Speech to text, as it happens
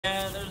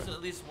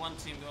at least one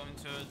team going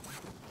to it.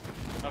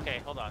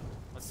 Okay, hold on.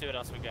 Let's see what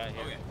else we got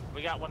here. Okay.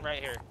 We got one right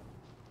here.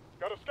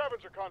 Got a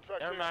scavenger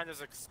contract Never here. mind,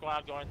 there's a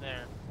squad going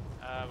there.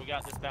 We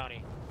got this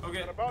bounty. Okay.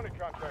 Got a bounty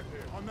contract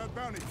here. On that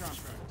bounty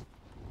contract.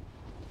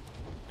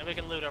 And we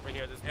can loot over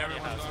here. There's Yeah,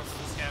 plenty of everyone's going houses.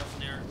 for the scouts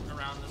near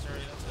around this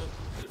area.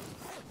 That's it.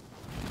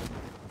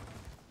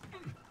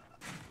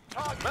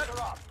 Targets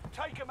are up.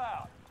 Take them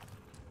out.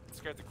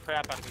 Scared the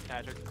crap out of me,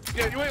 Patrick.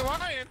 Yeah, you ain't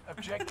lying.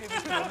 Objective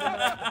is to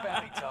eliminate the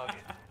bounty target.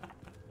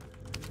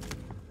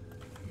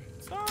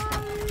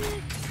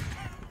 Sorry.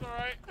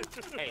 Alright.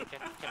 Hey, can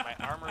my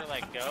armor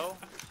like go?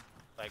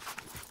 Like,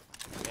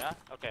 yeah?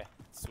 Okay,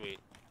 sweet.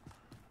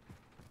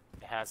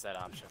 It has that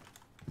option.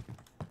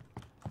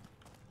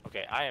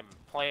 Okay, I am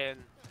playing.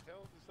 What the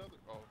hell is this other?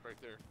 Oh, right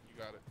there. You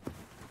got it.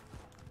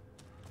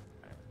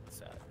 Alright, what's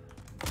that?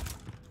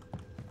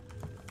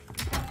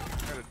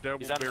 Got a double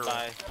He's under barrel.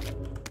 my.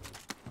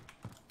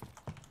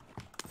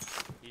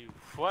 You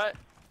what?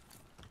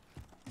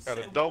 Got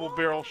a double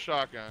barrel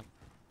shotgun.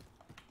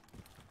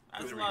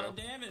 That's There a we lot go. of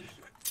damage.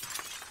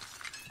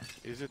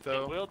 Is it It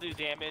though? will do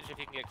damage if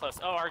you can get close.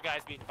 Oh, our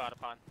guy's being fought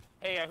upon.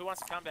 Hey, who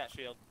wants a combat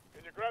shield?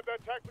 Can you grab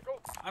that tactical?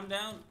 I'm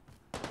down.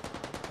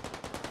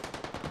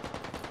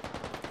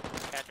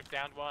 Patrick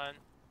downed one.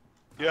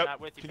 Yep. I'm not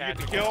with you, Can you get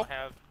Patrick. the kill?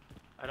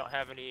 I don't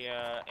have any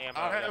ammo. I don't to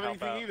have help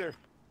anything out. either.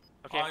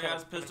 Okay, All I come got on,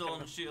 is come on, pistol come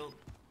on. and shield.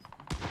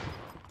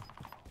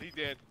 He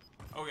did.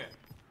 Okay.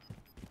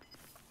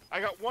 I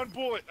got one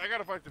bullet. I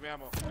gotta find some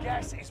ammo.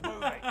 Gas is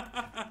moving.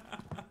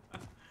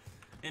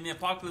 In the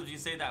apocalypse, you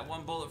say that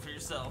one bullet for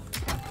yourself.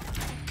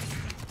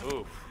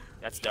 Ooh,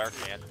 that's dark,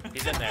 man.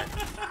 He's in there.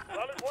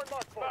 Rally point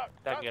mark for. I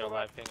can get a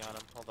live ping on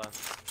him. Hold on.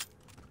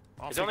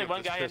 I'll Is there only pick up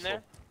one this guy pistol. in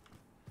there?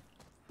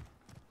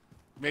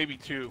 Maybe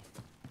two.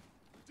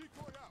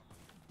 Decoy out.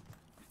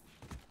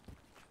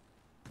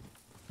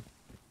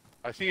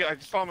 I see. I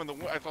just saw him in the.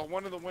 I saw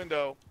one in the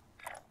window.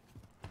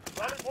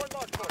 Rally point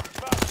mark for.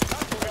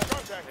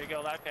 Contact. There you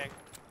go, live ping.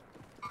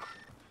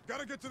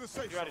 Gotta get to the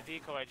safe Threw out zone. a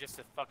decoy just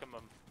to fuck him,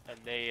 and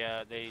they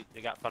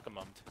got fucking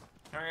mummed.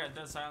 Alright,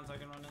 dead silence. I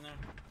can run in there.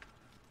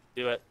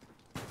 Do it.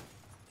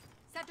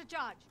 Set to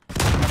charge.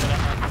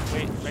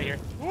 Wait, right here.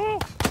 Woo!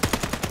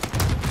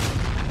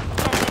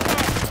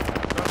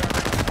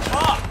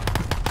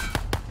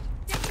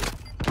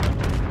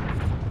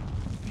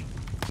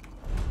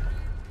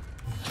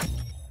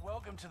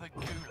 Welcome to the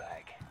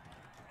Gulag.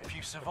 If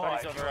you Buddy's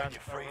survive, over, you're on on,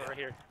 your over freedom. right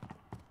here.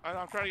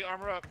 I'm trying to get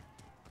armor up.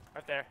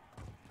 Right there.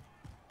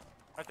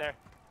 Right there.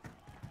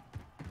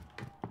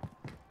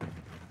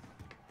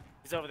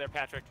 He's over there,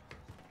 Patrick.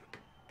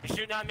 He's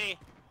shooting on me.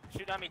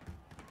 Shooting on me.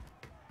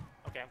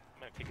 Okay, I'm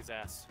gonna kick his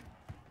ass.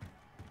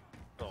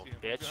 Little See him.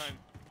 bitch.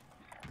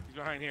 He's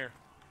behind here.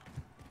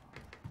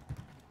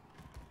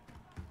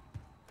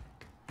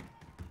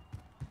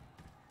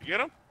 You get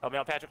him? Help me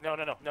out, Patrick. No.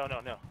 Now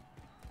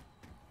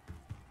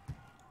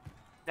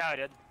I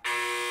did.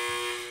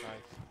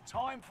 Nice.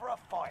 Time for a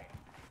fight.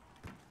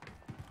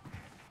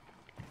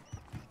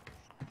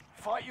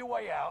 Fight your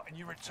way out and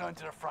you return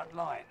to the front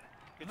line.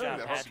 Good Lose job,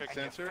 that Patrick. and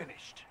you're sensor.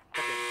 finished.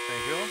 Thank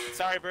you.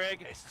 Sorry,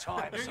 Brig. It's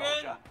time, You're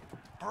soldier.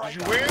 good. Break Did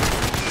you up. win?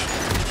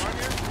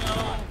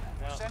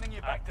 No. No. Sending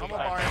you back to I'm the a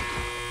buy him.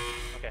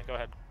 Okay, go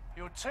ahead.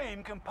 Your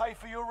team can pay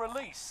for your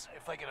release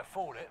if they can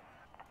afford it.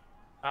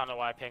 I don't know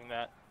why I pinged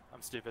that.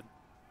 I'm stupid.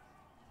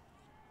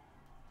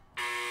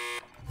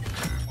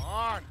 Come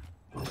on.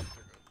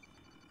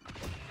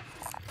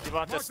 You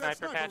want this Mark that sniper,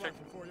 sniper Patrick?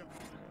 rifle for you.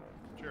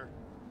 Sure.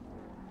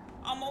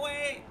 On my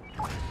way.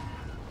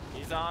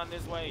 He's on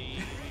his way.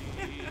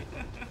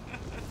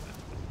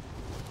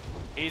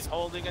 He's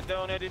holding a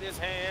donut in his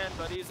hand,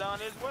 but he's on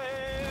his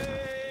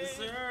way. Yes,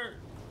 sir.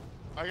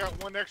 I got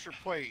one extra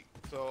plate,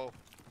 so.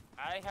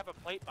 I have a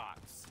plate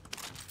box.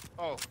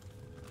 Oh,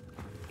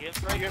 Give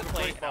Greg You the have a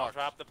plate, plate and I'll box.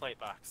 drop the plate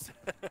box.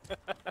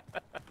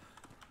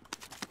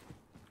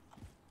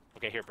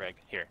 Okay, here, Greg.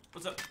 Here.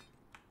 What's up?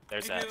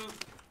 There's Thank that. you.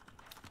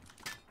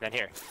 Then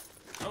here.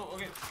 Oh,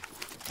 okay.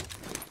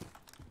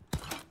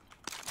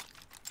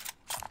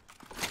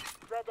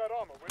 Grab that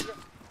armor, will you?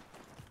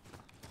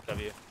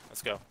 W.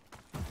 Let's go.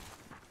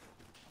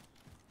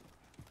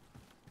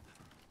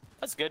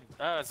 That's good.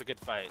 That was a good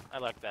fight. I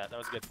like that. That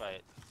was a good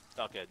fight.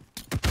 Felt good.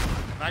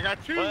 and I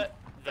got two. What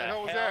the hell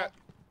hell? was that?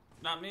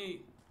 Not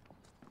me.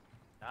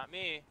 Not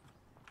me.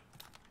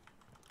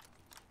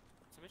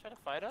 Somebody try to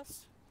fight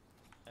us?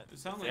 It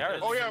sounds They like are.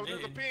 there's Oh yeah, grenade.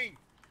 there's a ping.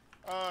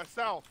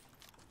 South.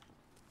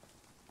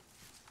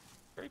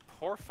 Very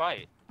poor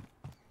fight.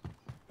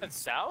 And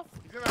south?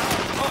 He's in the house.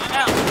 Oh, I'm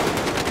out.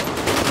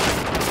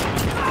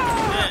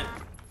 Dead.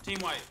 Team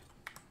white.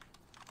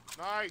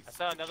 Nice. I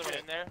saw another one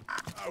in there.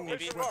 I wish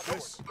Maybe. with Rock,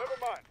 this. never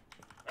mind.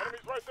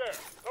 Enemy's right there.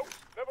 Nope,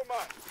 never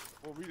mind.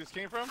 Where we just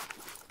came from?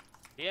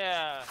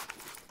 Yeah.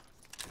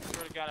 I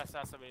swear to God, I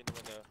saw somebody in the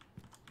window.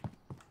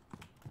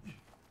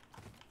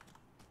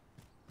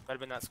 Might have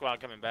been that squad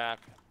coming back.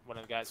 One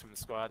of the guys from the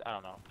squad. I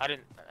don't know.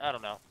 I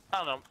don't know.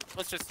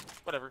 Let's just,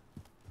 whatever.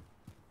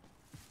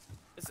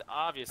 This has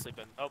obviously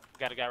been, oh,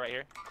 got a guy right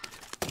here.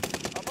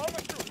 I'm on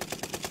the shoot.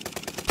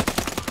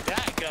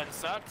 Dang. gun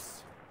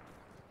sucks.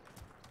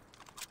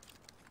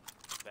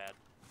 Bad.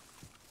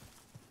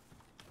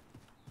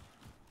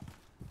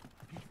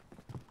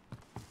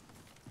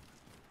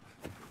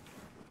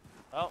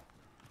 Oh.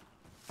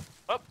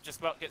 Oh, just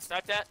about get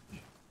sniped at.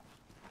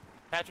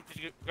 Patrick,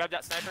 did you grab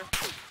that sniper?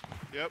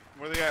 Yep.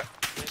 Where they at?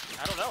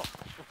 I don't know.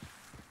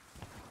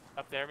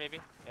 Up there, maybe?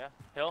 Yeah.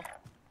 Hill?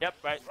 Yep,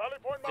 right. Rally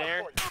point mark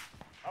There. for you.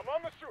 I'm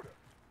on the shooter.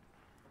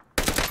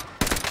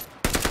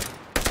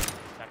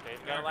 Okay,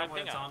 we Got got a live couple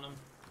thing hits on. on them.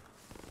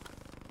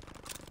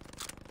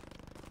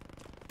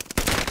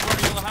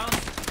 Corner yellow house.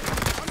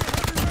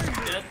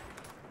 Dead.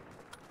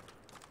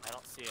 I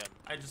don't see him.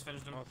 I just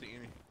finished I him. don't see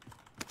any.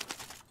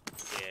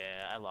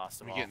 Yeah, I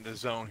lost him We all. get in the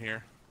zone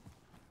here.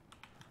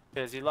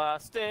 Cause you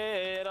lost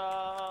it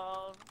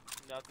all.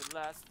 Nothing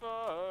lasts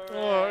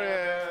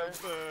forever.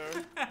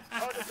 Forever.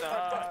 Target's in my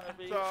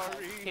sight.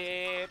 Sorry,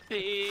 can't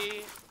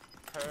be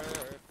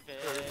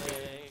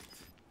perfect.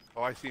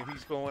 Oh, I see him.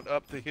 He's going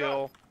up the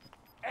hill.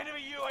 Enemy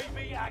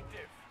UAV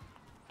active.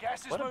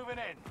 Gas is What a- moving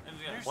in. And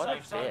we New got What a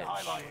safe zone bitch.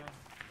 highlighted.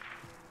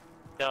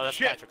 No, that's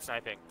Shit. Patrick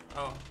sniping.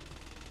 Oh,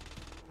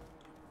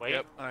 Wait,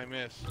 Yep, I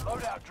missed.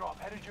 Loadout drop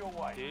headed your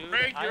way. dude.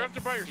 Greg, I you're am up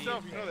there by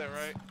yourself. You know that,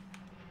 serious. right?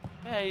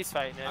 Yeah, he's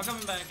fighting I'm it.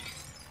 coming back.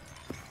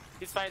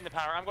 He's fighting the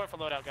power. I'm going for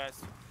loadout,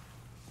 guys.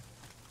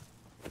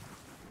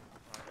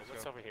 Alright,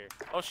 what's over here?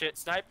 Oh shit,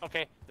 snipe.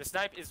 Okay, the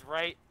snipe is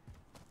right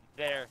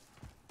there.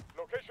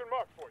 Location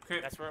marked for you.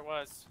 Okay. That's where it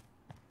was.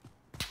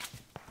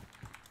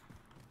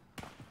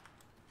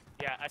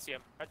 Yeah, I see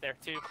him. Right there,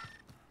 two.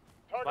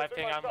 Live Target's in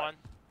ping my on sight. one.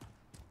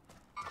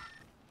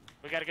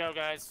 We gotta go,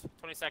 guys.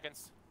 20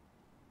 seconds.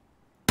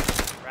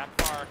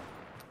 Wrap far.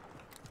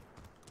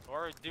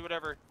 Or do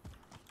whatever.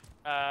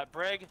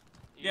 Brig. you-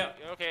 Yeah.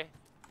 Okay.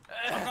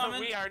 I'm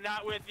coming. We are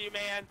not with you,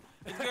 man.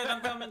 It's good.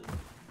 I'm coming.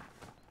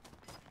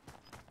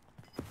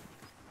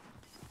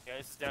 Yeah,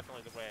 this is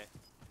definitely the way.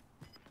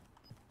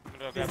 I'm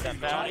gonna go grab that Try to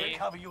bounty.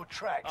 cover your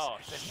tracks. Oh,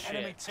 There's shit. an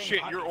enemy team Shit,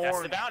 hunting. you're That's the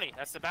orange. bounty.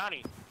 That's the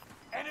bounty.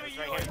 Enemy It's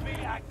right here.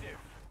 UAV active.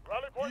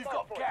 Rally point You've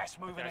marked got for gas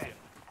moving Okay, I see in. him.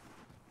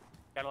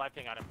 Got a live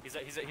ping on him.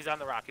 He's on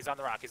the rock. He's on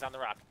the rock. He's on the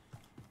rock.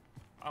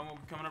 I'm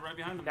coming up right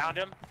behind him. Downed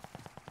him.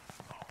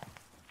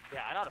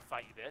 Yeah, I know how to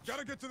fight you, bitch.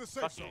 Gotta get to the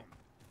safe Fuck you. zone.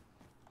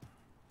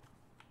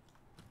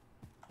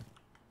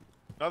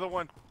 Another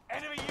one.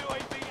 Enemy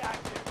UAV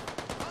active.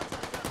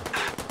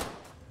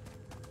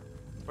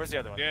 Where's the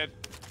other one? Dead.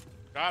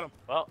 Got him.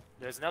 Well,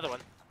 there's another one.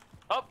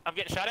 Oh, I'm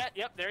getting shot at.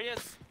 Yep, there he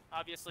is.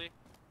 Obviously.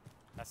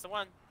 That's the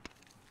one.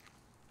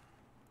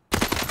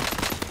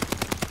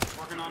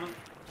 Working on him.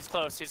 He's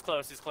close. He's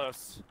close. He's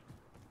close.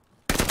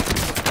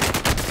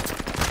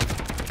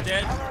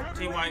 Dead.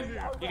 Team white.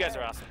 You guys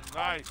are awesome.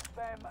 Nice.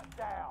 Them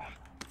down.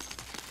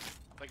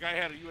 That guy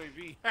had a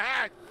UAV.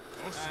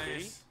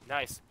 Nice.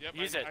 Nice. Yep,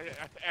 Use I it.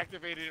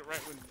 activated it right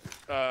when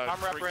I'm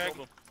rep Greg Greg.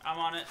 killed him. I'm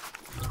on it.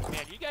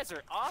 Man, you guys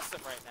are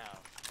awesome right now.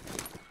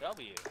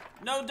 W.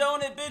 No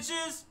donut,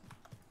 bitches.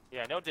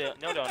 Yeah, no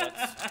donuts.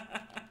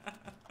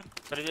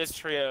 But it is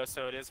trio,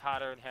 so it is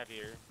hotter and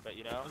heavier. But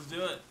you know, Let's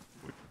do it.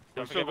 We're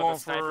don't still forget about going the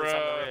snipers for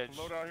on the ridge.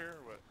 loadout here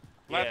or what?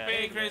 Yeah. Left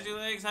Hey, ping. crazy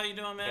legs. How you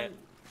doing, man? Okay.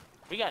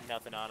 We got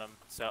nothing on them.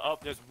 So, oh,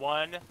 there's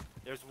one.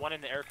 There's one in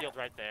the airfield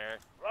right there,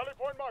 Rally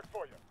point marked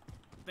for you.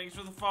 Thanks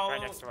for the follow.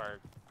 right next to our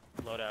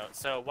loadout.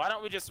 So why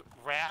don't we just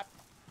wrap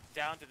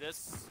down to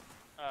this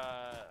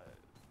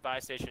buy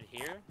station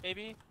here,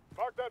 maybe,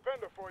 Mark that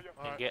vendor for you.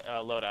 and Alright. get a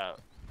loadout.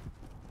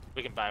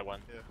 We can buy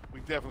one. Yeah, we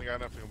definitely got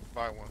enough to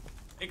buy one.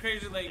 Hey,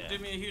 crazy leg. Yeah. Do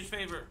me a huge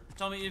favor.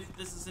 Tell me if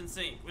this is in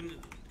sync when the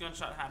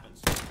gunshot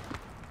happens.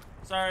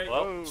 Sorry.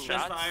 Well,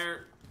 shots.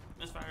 Misfire.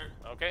 Misfire.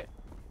 Okay.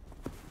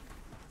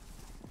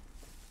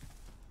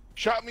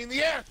 Shot me in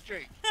the ass,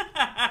 Jake.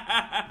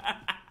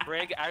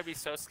 Brig, I'd be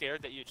so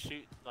scared that you'd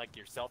shoot like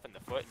yourself in the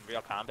foot in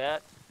real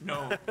combat.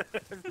 No.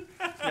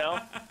 No.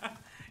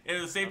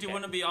 The safety Okay.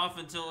 wouldn't be off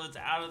until it's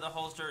out of the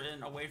holster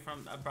and away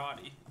from a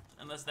body,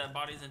 unless that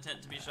body's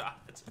intent to be shot.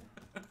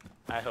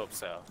 I hope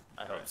so.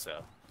 I hope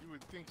so. You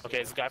would think so. Okay,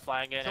 there's a guy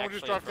flying in. Someone actually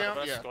just in dropped front of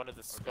down? us,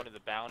 Yeah. going to the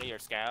bounty or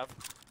scav.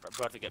 We're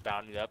about to get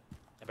bountied up.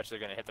 I bet you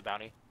they're gonna hit the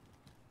bounty.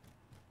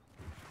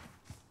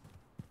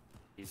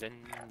 He's in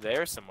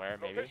there somewhere,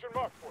 maybe. Location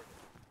marked for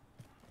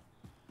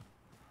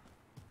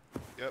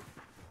you. Yep.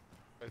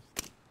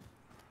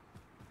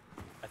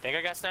 I think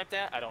I got sniped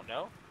at. I don't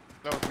know.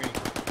 That was me.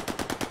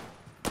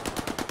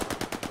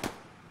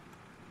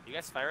 You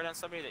guys fired on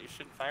somebody that you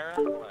shouldn't fire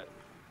on? Or what?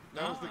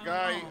 That was the No,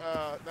 guy.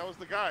 no. That was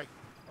the guy.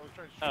 I was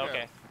trying to shoot Oh, at.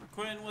 okay.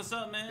 Quentin, what's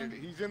up, man?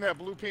 He's in that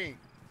blue ping.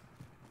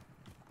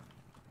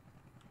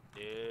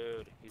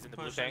 Dude, he's in the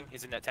blue Pushing. thing.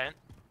 He's in that tent.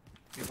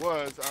 He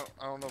was.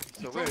 I don't know if he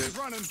still Drone is. is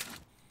running.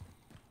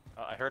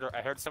 Oh, I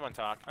heard someone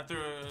talk. I threw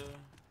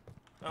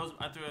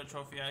a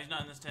trophy out. He's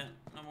not in this tent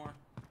no more.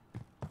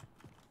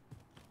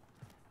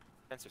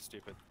 Tents are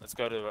stupid. Let's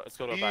go to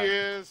a He buy.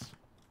 is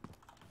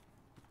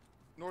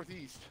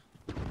northeast.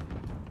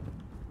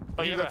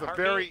 Oh, He you was have at a the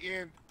very heartbeat?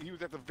 end. He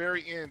was at the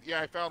very end.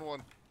 Yeah, I found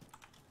one.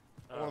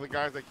 One of the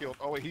guys I killed.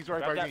 Oh wait, he's right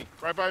Grab by that. me.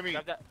 Right by me.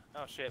 Grab that.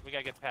 Oh shit, we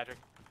gotta get to Patrick.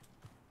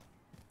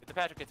 Get to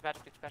Patrick. Get to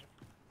Patrick. Get to Patrick.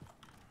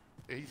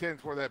 Yeah, he's heading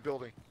toward that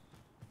building.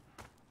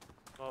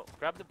 Well,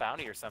 grab the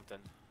bounty or something.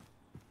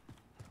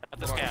 Not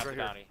the Hold on, scout, he's the right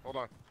here. bounty. Hold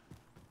on.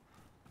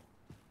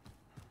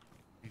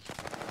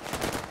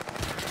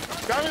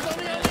 Got me, got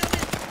me, got me!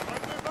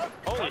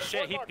 Holy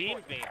shit, he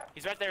beamed me.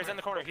 He's right there, he's in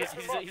the corner. He's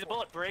a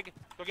bullet, Brig.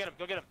 Go get him,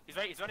 go get him. He's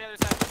on the other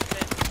side.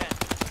 He's 10.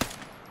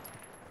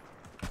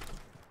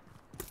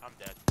 I'm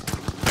dead.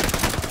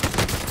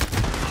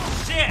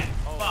 Shit!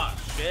 Oh, Fuck.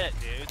 shit,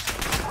 dude.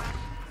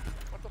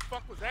 What the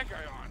fuck was that guy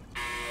on?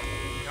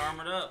 He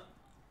armored up.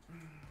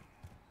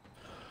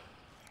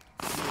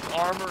 He was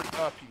armored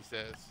up, he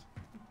says.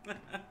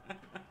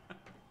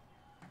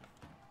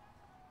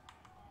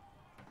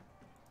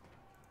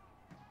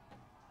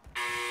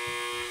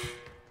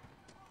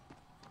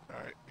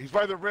 Alright, he's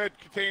by the red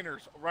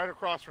containers, right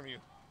across from you,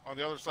 on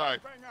the other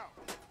side. Bang out.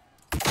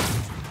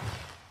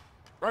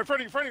 Right in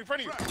front of you, in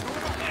front of you! Track,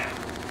 going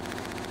up.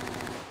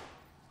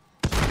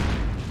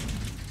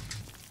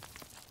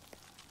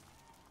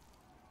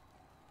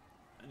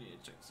 I need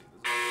to check see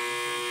if there's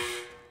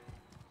anything.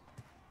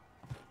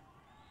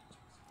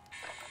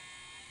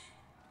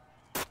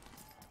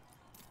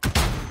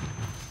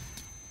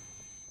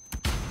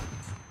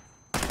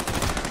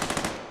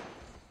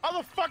 How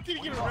the fuck did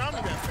he get around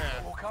me that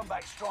fast? We'll come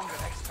back stronger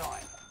next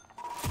time.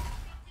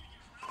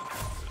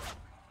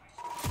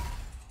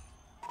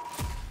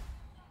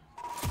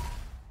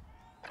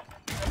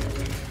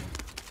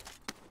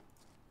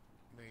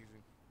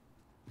 Amazing.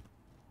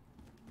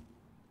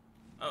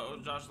 Uh-oh,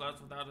 Josh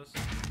left without us.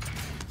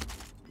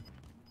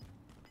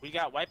 We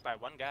got wiped by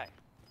one guy.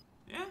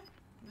 Yeah,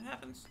 it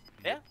happens.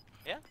 Yeah.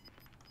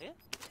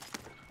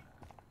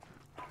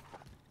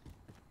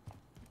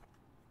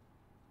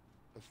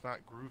 That's not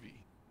groovy.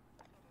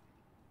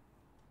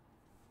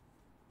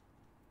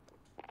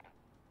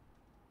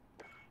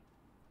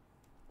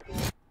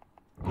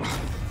 By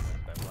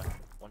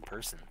one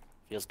person.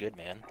 Feels good,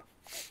 man.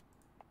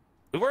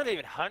 We weren't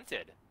even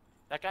hunted.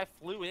 That guy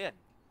flew in.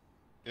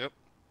 Yep.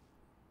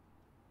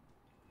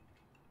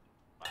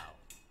 Wow.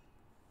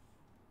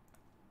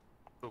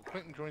 So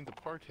Quentin joined the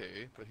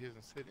party, but he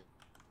hasn't said it.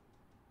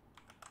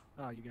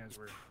 Oh, you guys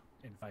were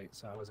in fight,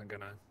 so I wasn't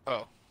gonna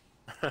Oh.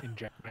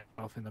 inject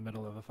myself in the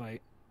middle of a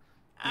fight.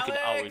 You can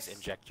always Alex!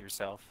 inject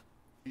yourself.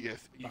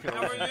 Yes, you can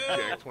How always are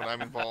you? inject when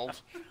I'm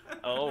involved.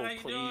 Oh, How you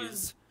doing?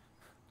 please.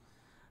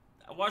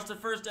 I watched the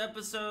first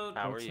episode.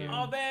 How are What's you?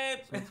 Oh, babe!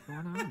 What's going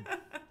on?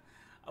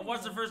 I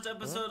watched the first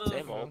episode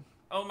Same of. old.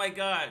 Oh my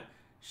god.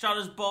 Shot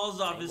his balls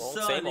off Same his old,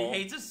 son. same He old.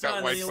 hates his Got son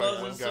and wiped he by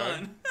loves one his guy.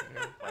 son.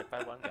 Wiped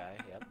by one guy.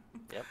 Yep.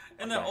 And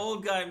one that guy.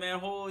 old guy, man,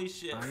 holy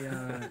shit.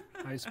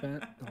 I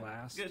spent the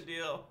last Good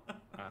deal.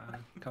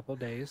 couple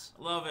days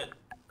Love it.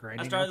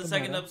 grinding I started out the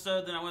second meta.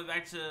 episode, then I went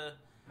back to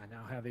I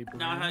now have a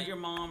Now I brand Had Your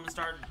Mom and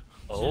started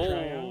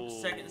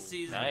Oh, second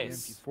season.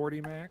 nice.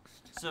 MP40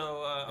 maxed.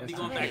 So I'll be STK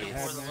going back and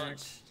had forth to lunch.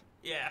 maxed.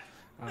 Yeah.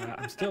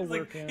 I'm still It's like,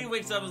 working. he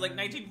wakes up, it's like on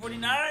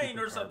 1949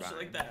 Super or some shit Carbine,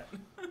 like that.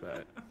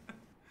 But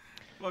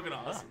Fucking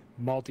awesome.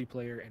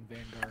 multiplayer and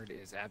Vanguard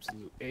is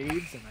absolute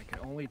AIDS, and I can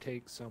only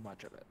take so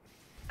much of it.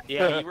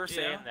 Yeah, you were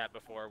saying Yeah. that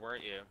before,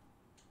 weren't you?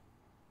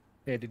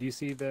 Hey, did you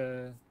see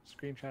the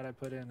screenshot I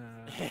put in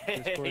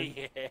Discord?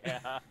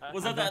 Yeah.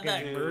 Was that I'm that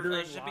fucking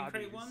murdering shipping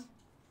crate lobbies. one?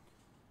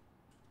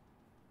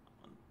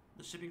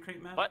 The shipping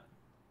crate map? What?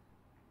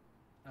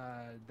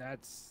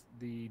 That's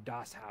the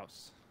DOS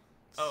house.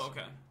 Oh,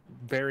 okay.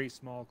 Very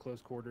small,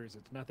 close quarters.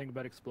 It's nothing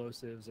but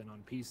explosives, and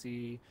on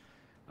PC,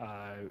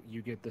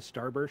 you get the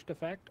starburst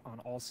effect on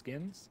all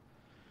skins.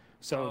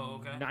 So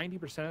Oh, okay.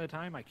 90% of the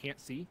time, I can't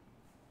see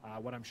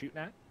what I'm shooting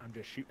at. I'm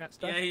just shooting at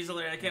stuff. Yeah, he's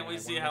hilarious. I can't And wait I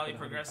to see wound how up he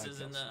with 105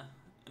 progresses in kills.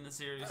 the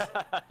series.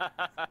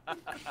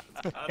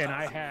 And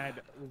I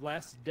had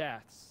less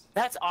deaths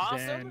That's awesome.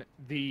 than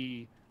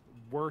the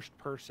worst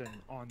person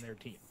on their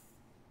team.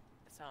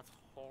 It sounds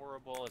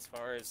horrible as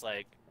far as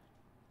like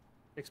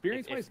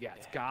Experience-wise, If- yeah,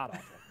 it's god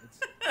awful.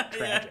 It's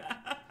tragic.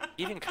 Yeah.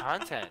 even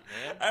content,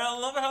 man. I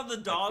love how the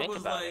dog think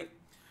was about like, it.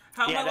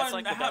 how Yeah, am I that's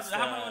going like the best,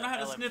 how am I gonna know how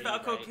to LMG, sniff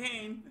out right?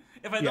 cocaine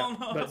if I Yeah, don't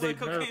know but what they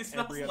cocaine nerfed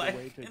smells every other like?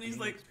 way to And he's gain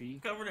like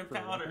XP covered in for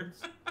powder.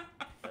 weapons.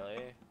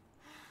 Really?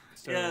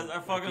 So, Yes, I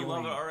like, fucking the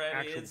love it only already.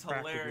 actual It's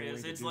practical hilarious.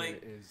 way to It's do like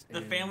it is the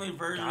in family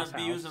version DOS of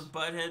Beavis house and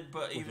Butthead,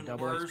 but with a even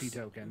double worse, XP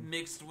token.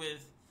 mixed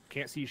with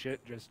Can't see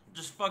shit. Just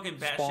fucking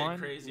batshit spawn,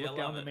 crazy. I look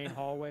down love the it. main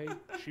hallway,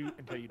 shoot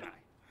until you die.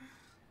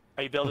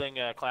 Are you building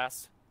a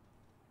class?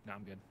 No,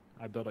 I'm good.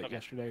 I built it Okay.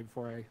 yesterday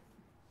before I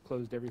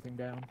closed everything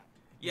down.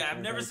 Yeah, I've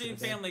never Everybody seen for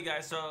the day. Family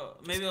Guy, so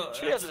maybe She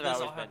after hasn't this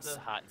always I'll have been to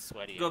hot and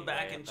sweaty. go anyway.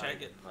 back I'm and not check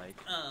even, it. Like,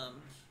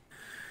 Um,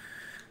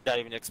 not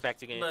even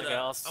expecting anything but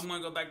else. I'm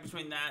gonna go back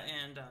between that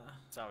and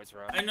It's always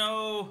rough. I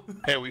know.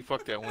 Hey, we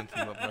fucked that one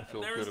team up, and I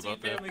feel Never good seen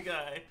about that. Family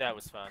Guy. That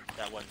was fun.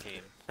 That one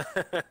team.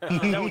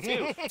 No,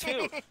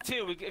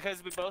 two.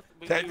 Because we both.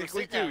 We Technically were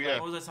sitting two, at, yeah.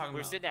 What was I talking We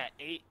were about? sitting at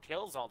 8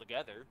 kills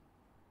altogether.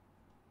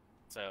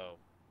 So,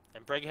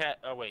 and Brig had.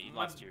 Oh wait, you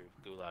My- lost your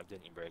gulag,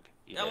 didn't you, Brig?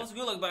 You That did. was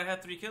good, but I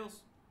had 3 kills.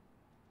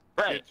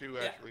 right. Did too,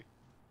 Yeah. actually.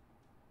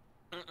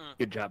 Mm-mm.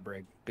 Good job,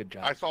 Brig. Good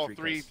job. I saw 3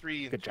 3, kills.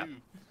 3, and Good 2. job.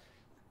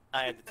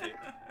 I had the 2.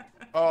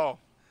 Oh,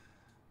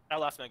 I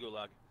lost my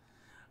gulag.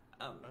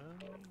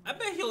 I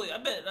bet he'll. I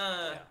bet.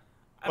 I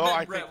Oh, bet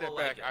I Brett take that will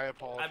back. like it. I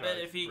apologize. I bet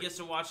if he gets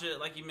to watch it,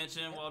 like you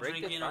mentioned, while Brett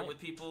did drinking or fine. with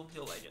people,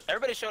 he'll like it.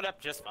 Everybody showed up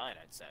just fine,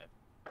 I'd say.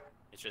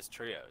 It's just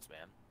trios,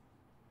 man.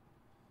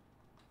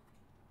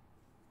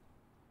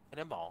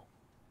 And a mall.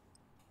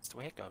 That's the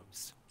way it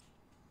goes.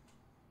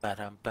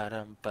 Ba-dum,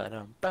 ba-dum,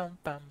 ba-dum, bum,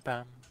 bum,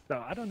 bum.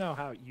 So I don't know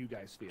how you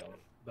guys feel,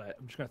 but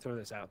I'm just gonna throw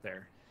this out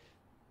there.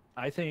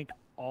 I think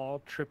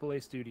all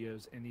AAA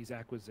studios in these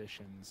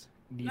acquisitions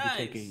need to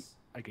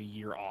take a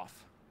year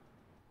off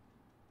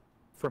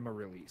from a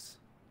release.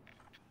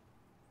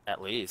 At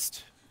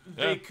least.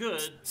 They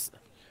could,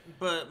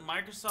 but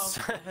Microsoft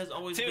has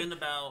always Dude. been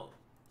about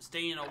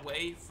staying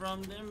away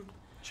from them,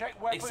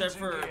 Check weapons except and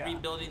for gear.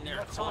 rebuilding their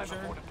You've got time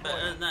culture. before But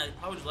deployment. no,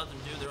 probably just let them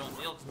do their own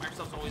deal, because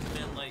Microsoft's always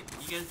been like,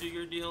 you guys do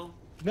your deal.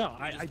 No,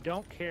 I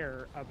don't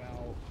care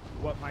about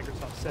what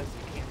Microsoft says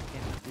they can and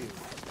can't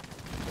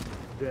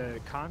do. The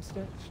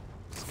constant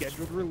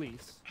scheduled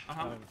release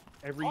of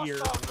every year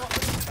of Hostile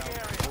dropping into the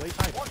AAA area.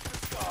 titles. Watch the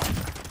sky.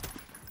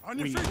 On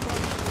your We, feet, buddy.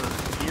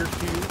 for year 2,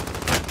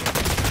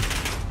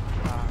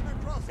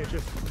 it's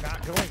just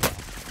not going well.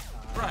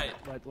 Right.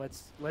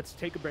 Let's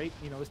take a break.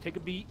 Let's take a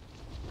beat.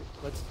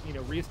 Let's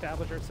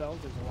reestablish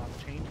ourselves. There's a lot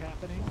of change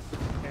happening,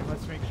 and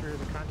let's make sure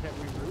the content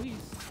we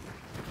release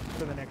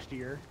for the next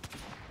year,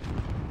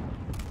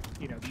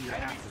 the year Enemy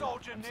after,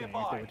 soldier I'm saying, if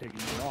nearby. they would take a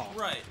year off,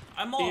 Right.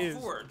 I'm all is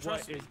for it,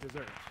 trust what me. is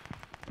deserved.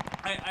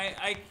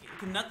 I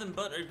can nothing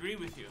but agree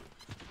with you.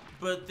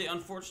 But the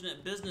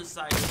unfortunate business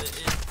side of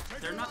it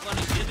is they're not going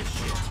to give a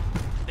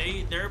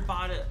shit. They're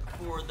bought it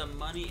for the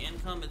money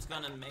income it's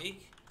going to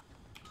make,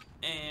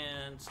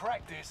 and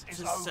Practice is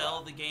to over.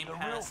 sell the Game The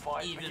real Pass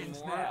fight even begins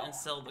more now. and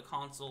sell the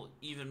console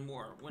even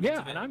more when it's Yeah,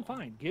 available. and I'm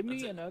fine. Give me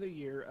That's it. another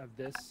year of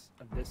this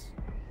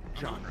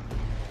genre.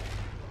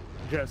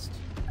 Just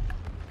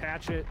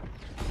patch it,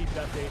 keep it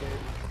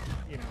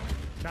updated.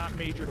 Not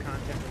major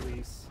content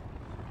release,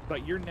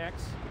 but your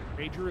next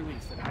major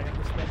release that I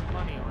have to spend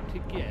money on to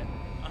get,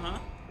 Uh-huh.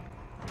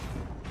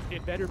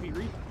 it better be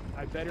Reaper.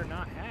 I better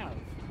not have,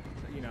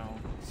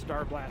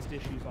 Star Blast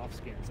issues off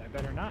skins. I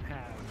better not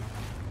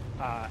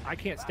have. I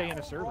can't stay in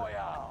a server.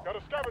 Royale. Got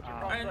a scavenger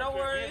Alright, contract no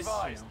here. worries. Be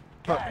advised.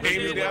 know. Gas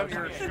Aiming is down closing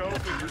your in. scope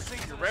and Proceed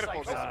to your the reticle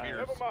safe zone.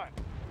 disappears. Never mind.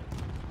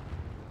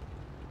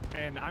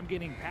 And I'm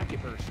getting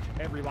packet burst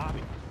every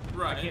lobby.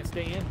 Right. I can't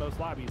stay in most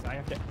lobbies. I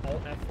have to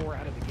Alt F4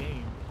 out of the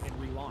game and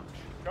relaunch.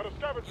 Got a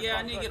scavenger Yeah,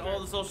 I need to contract get all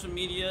here. the social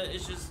media.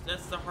 It's just,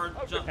 that's the hard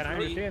jump And I for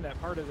me. understand that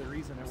part of the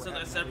reason that we're Since I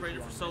having that separated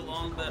issue for on so release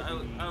long, of but Call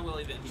of Duty, I will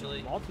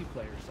eventually.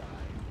 multiplayer side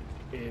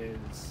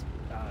is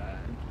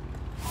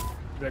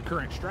the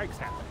current strikes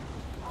happening.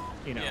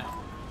 Yeah.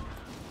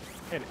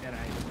 And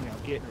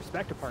I get and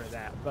respect a part of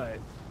that, but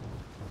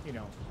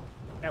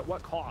at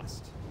what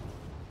cost?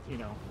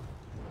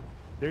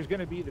 There's going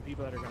to be the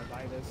people that are going to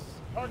buy this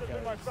Target's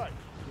in my because, sight.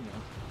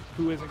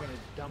 who isn't going to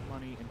dump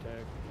money into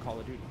Call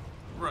of Duty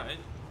Right.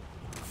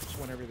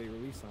 whenever they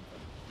release something?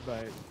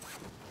 But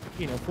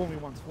fool me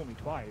once, fool me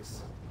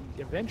twice.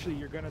 Eventually,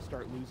 you're going to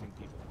start losing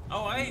people.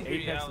 Oh, I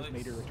agree, Apex Alex. has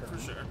made a return. For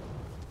sure.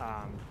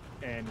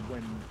 And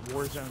when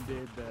Warzone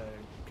did the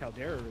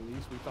Caldera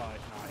release, we thought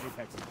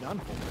Apex is done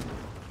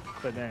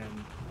for. But then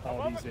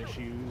all these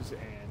issues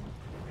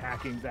and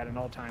hacking's at an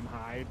all-time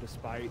high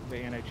despite the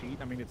anti-cheat.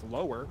 I mean, it's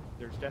lower.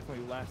 There's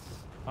definitely less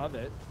of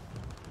it.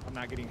 I'm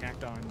not getting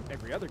hacked on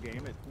every other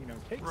game. It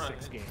takes Right.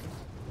 6 games.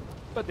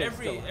 But they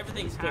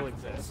Everything's still hackable,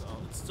 exists. so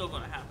it's still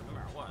going to happen no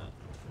matter what.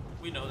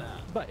 We know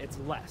that. But it's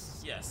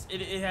less. Yes,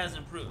 it has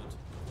improved.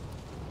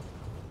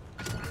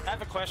 I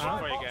have a question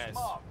for you Box guys.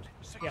 marked.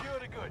 Secure Yeah.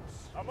 the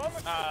goods. I'm on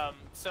the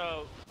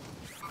So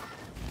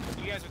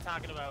you guys were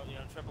talking about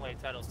AAA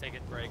titles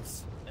taking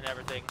breaks and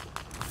everything.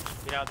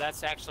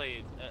 That's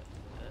actually.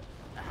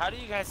 How do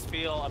you guys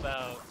feel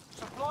about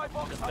Supply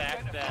box the fact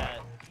identified.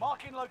 that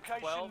Marking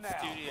location 12 now.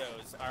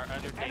 studios are Enemy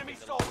undertaking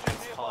the soldiers launch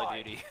of Call of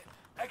nearby. Duty?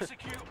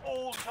 Execute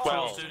all 12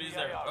 targets. studios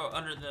that are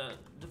under the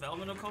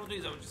development of Call of Duty.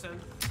 Is that what you said?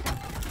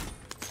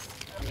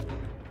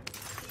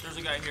 There's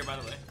a guy here, by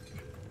the way.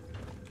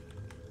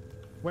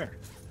 Where?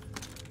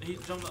 He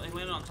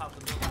landed on top of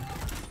the building.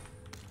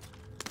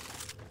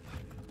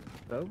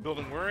 So,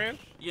 Building we're in?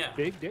 Yeah.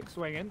 big dick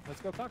swinging.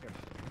 Let's go fuck him.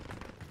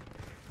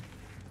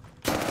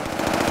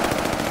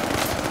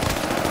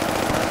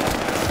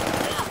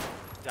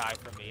 Die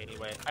from me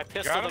anyway. I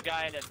pistoled Got the him?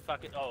 guy and then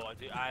fucking. Oh,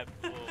 dude,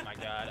 oh my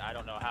god, I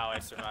don't know how I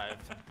survived.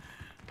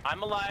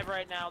 I'm alive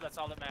right now. That's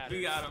all that matters.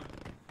 We got him.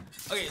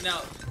 Okay,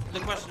 now, the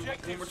question one more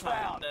Objectives time.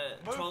 found.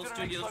 The Move 12 to the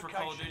studios next for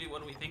Call of location. Duty,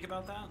 what do we think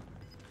about that?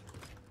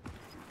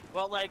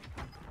 Well, like,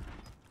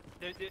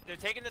 they're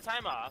taking the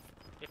time off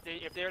if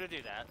they're to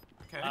do that.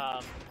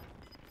 Okay.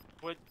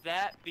 Would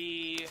that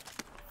be?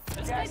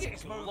 This Gas guy get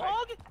is moving.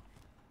 gulag?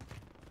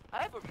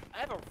 I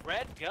have a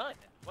red gun.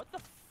 What the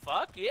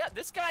fuck? Yeah,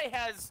 this guy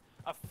has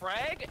a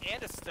frag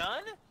and a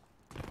stun.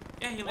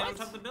 Yeah, he landed on What?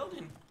 top of the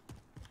building.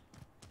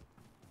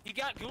 He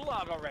got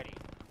gulag already.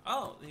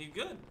 Oh, he's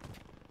good.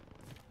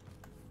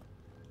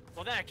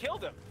 Well, then I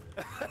killed him.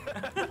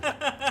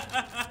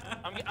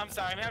 I'm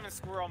sorry. I'm having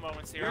squirrel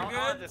moments here. You're I'll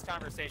have good. this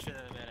conversation in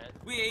a minute.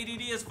 We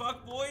ADD as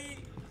fuck, boy.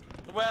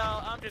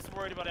 Well, I'm just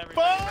worried about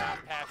everybody around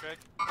Patrick.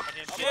 And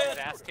him getting his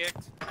ass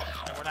kicked.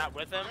 And we're not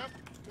with him. Yep,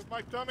 because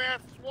my dumbass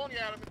swung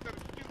at him instead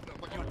of shooting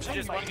him. Like Your a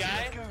Just one teammates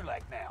guy? in the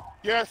gulag now.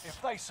 Yes.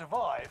 If they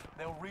survive,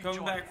 they'll rejoin.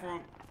 Coming back for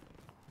him.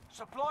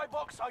 Supply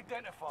box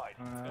identified.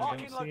 I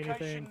Marking don't see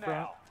location anything front.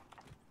 now.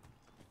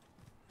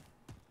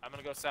 I'm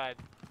gonna go side.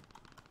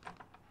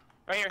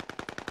 Right here.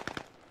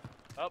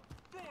 Oh.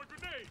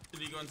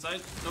 Did he go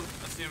inside? Nope.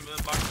 I see him in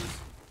the boxes.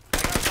 I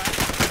got side.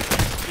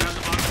 Behind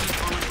the boxes.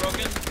 Armor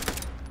broken.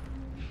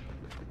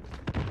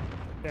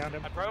 Downed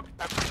him. I broke.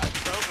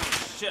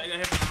 Shit, I got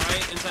hit from the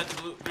right inside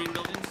the blue, green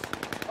buildings.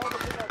 Broke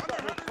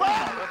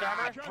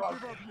armor. Can't give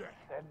up yet.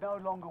 They're no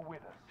longer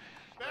with us.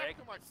 Back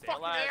to my Stay fucking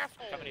alive.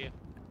 asshole. Coming to you.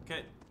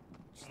 Okay.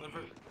 Sliver.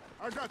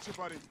 I got you,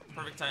 buddy.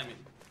 Perfect timing.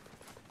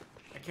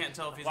 I can't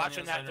tell if he's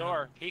Watching on the other that side or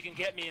door. He can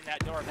get me in that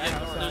door. not. Yeah, That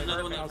door there's is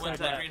another one that perfect. went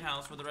to that Outside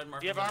greenhouse where the red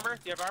mark Do you have is. armor?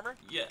 Do you have armor?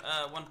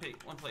 Yeah, one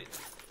plate.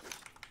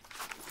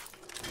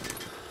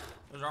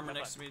 There's armor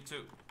next to me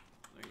too.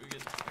 I think we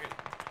get. Okay.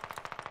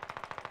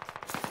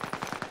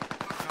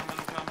 I'm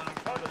coming.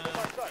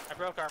 I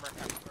broke armor.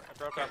 I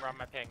broke armor on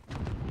my ping.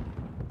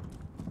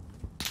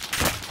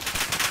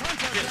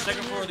 Get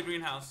second floor of the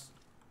greenhouse.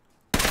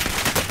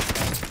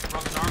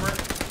 Broken armor.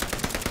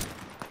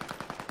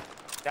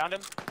 Downed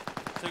him.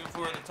 Second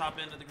floor at the top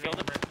end of the green.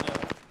 Killed him.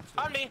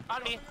 Yeah. On me.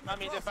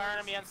 They're firing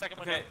on me on second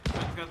window. Okay,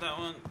 got that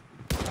one.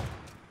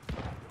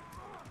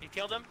 He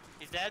killed him.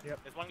 He's dead. Yep.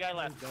 There's one guy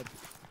left. Dead.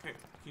 Okay, can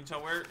you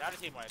tell where? Not a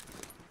team wipe.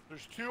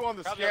 There's two on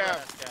the Probably on our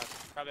scab.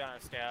 scav. Probably on our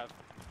scav.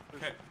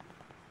 Okay.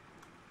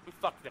 We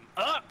fucked them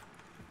up.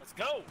 Let's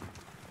go.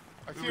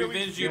 I see We at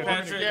least revenged two you, on the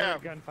Patrick. They're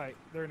scab. in a gunfight.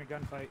 They're in a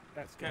gunfight.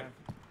 That's Okay. scav.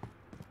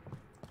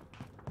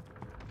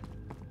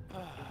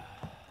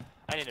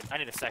 I need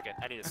a second.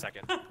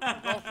 There's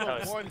That also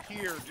was- one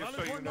here, just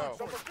so you know.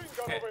 Some machine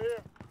gun Okay. over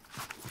here.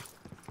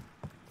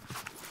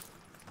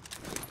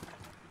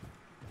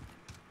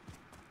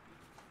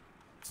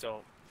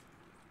 So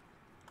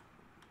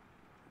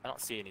I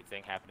don't see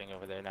anything happening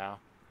over there now.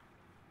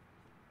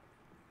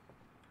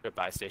 Good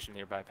buy station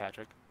nearby,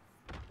 Patrick.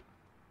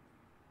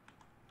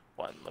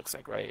 One looks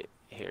like right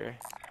here.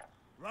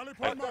 Rally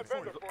point mark for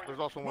you. There's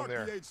also one Mark the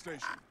there. aid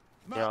station.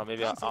 You know,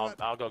 maybe Cancel I'll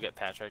that. I'll go get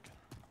Patrick.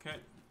 Okay.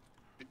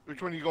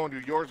 Which one are you going to,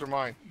 yours or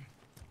mine?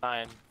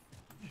 Fine.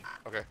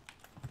 Okay.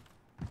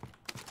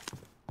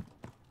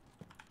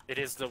 It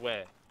is the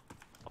way.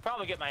 I'll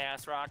probably get my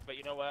ass rocked, but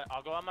you know what?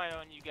 I'll go on my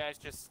own. You guys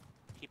just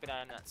keep an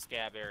eye on that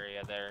scab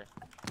area there.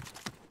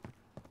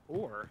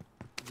 Or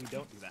we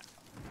don't do that.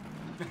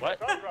 What?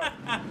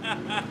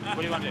 What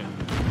do you want to do?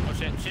 Oh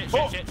shit!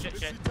 Is he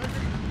taken?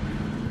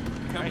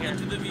 Come Right here.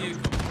 into the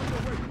vehicle.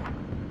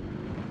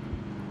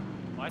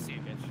 Oh, I see you,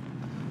 bitch.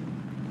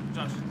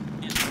 Josh.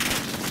 In.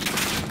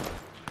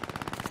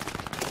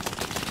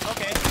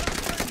 Okay.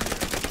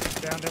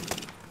 Downed him.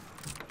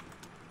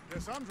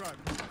 Yes, I'm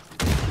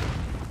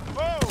driving.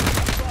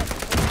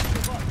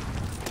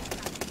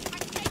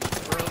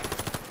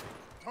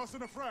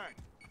 Tossing a frag.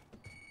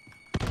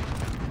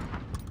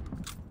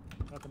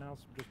 Nothing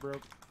else. Just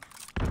broke.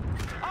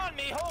 On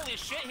me! Holy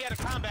shit! He had a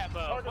combat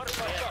bow. What a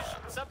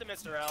bitch! What's up to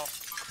Mr. L?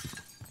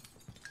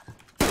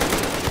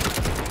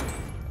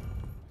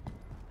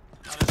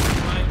 Not a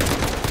strike.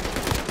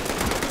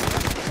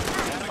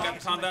 I got a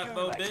combat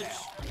bow, bitch.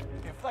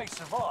 If they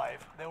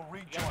survive, they'll You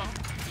rejoin. got one?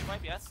 You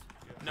might, yes.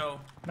 No.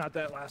 Not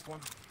that last one.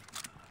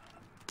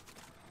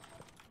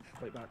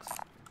 Plate box.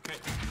 Okay.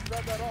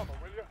 Grab that armor,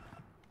 will you?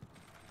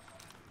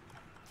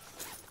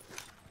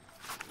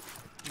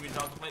 You mean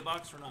dog the plate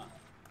box or not?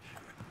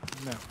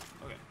 No.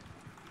 Okay.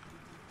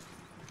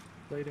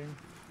 Plating.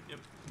 Yep.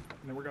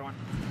 And then we're going.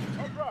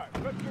 All right,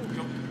 let's move.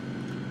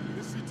 Go.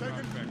 Is he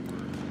taken?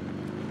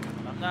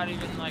 I'm not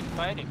even like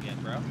fighting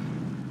yet, bro.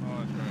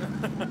 Oh,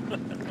 that's right.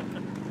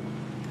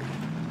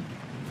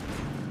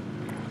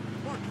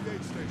 Mark the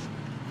aid station.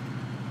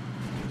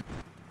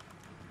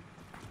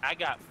 I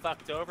got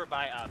fucked over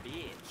by a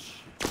bitch.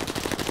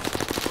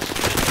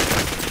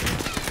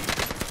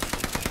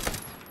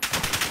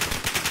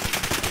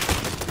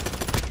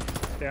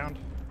 Downed.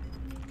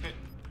 Okay.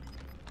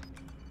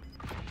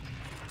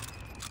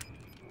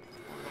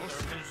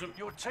 Finish him.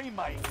 Your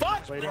teammate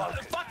Fuck! is Waiting. broken.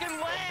 The fucking No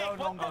leg! What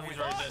longer Oh, the he's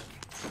fuck? already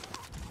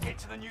dead. Get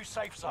to the new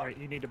safe zone. Alright,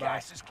 you need to buy.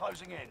 Gas is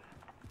closing in.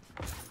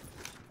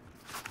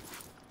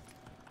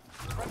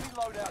 Friendly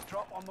loadout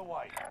drop on the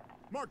way.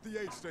 Mark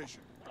the aid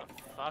station.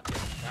 Fucking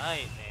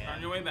night, On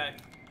man. your way back.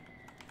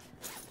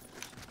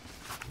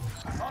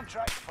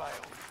 Contract failed.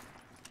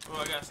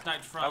 Oh, I got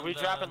sniped from Are we the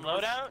dropping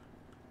north. loadout?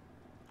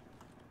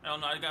 I don't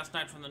know. I got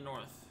sniped from the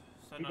north.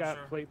 So I'm You not got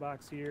sure. plate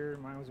box here.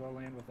 Might as well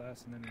land with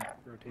us and then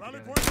rotate Rally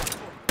together. point mark for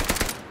you.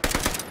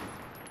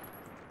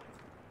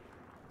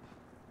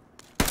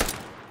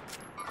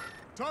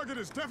 Target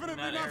is definitely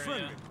that not area.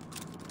 friendly.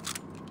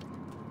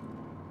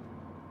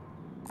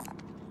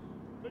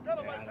 They got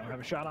a Yeah, I light don't have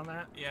a shot on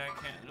that. Yeah, I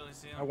can't really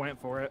see I him. went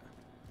for it.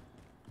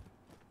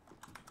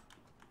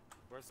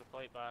 Where's the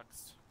plate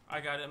box? I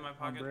got it in my On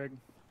pocket. Brig.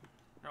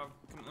 Here,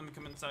 let me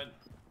come inside.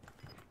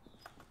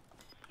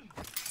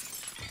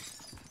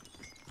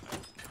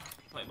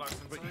 White box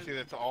But you say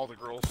inside. that to all the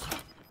girls.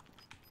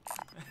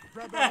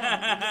 Grab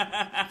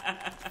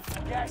that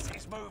armor. Gas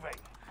is moving.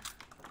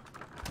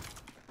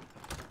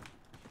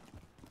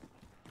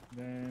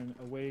 Then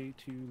away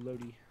to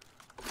Lodi.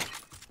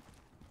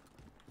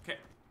 Okay.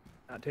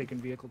 Not taking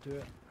vehicle to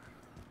it.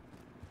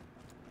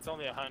 It's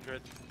only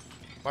 100.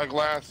 My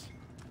glass.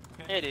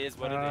 It is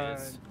what it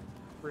is.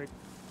 Brick,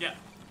 Yeah.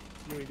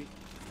 UAV.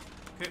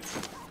 Okay.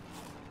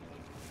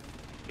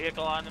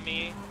 Vehicle on to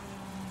me.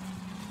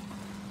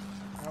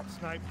 Oh,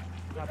 snipe.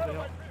 Top of the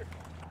hill.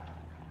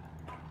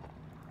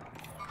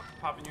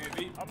 Popping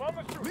UAV. I'm on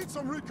the street. Need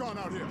some recon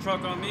out here.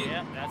 Truck on me.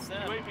 Yep, that's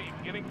them. UAV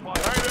getting quiet.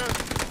 Behind us.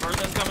 Bird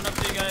that's coming up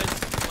to you guys.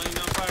 Laying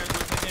down fire as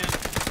much as I can.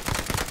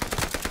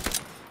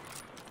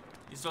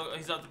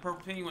 He's out the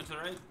purple ping. He went to the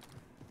right.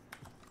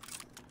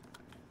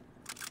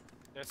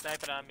 They're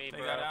sniping on me, They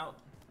bro. got out.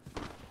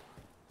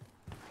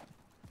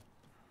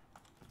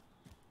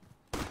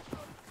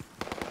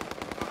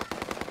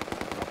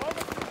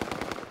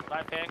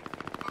 My ping.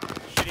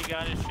 Shitty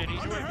gun is shitty.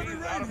 Heavy UAV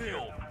is out rain of here.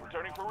 fuel.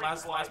 Returning for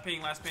Last resupply.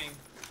 ping. Last ping.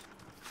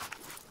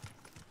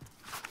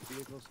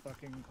 Vehicle's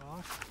fucking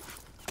off.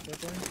 Right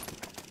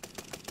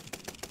there.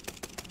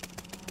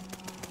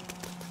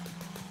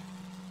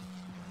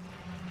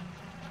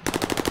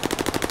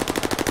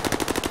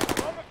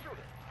 I'm on the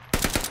shooter.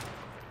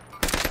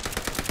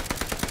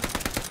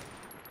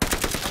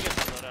 I'll get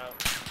the load out.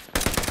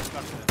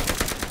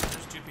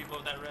 There's 2 people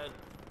with that red.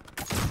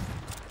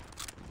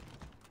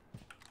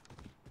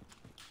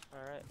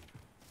 Alright.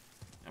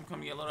 I'm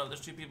coming to get loaded up.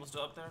 There's 2 people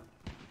still up there.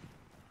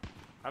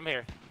 I'm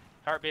here.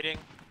 Heart beating.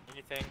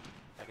 Anything.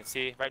 I can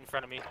see right in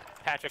front of me.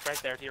 Patrick right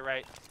there to your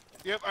right.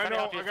 Yep, I Trying to know.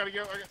 help you. I gotta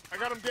get. I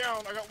got him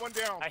down. I got one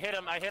down. I hit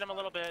him a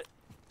little bit.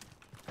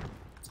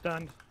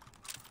 Stunned.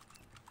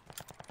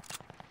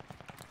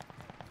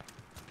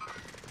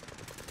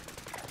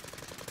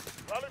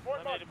 Rally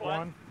point Eliminated marked. one.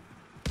 One.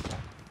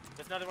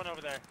 There's another one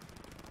over there.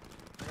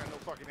 I got no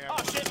fucking ammo.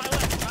 Oh shit, my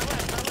left.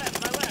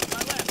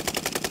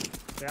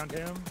 Downed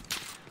him.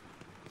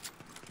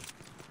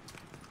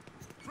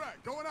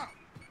 Frag, going out.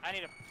 I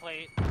need a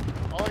plate.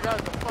 All I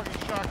got is a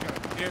fucking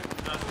shotgun. Here.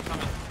 Josh,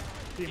 coming.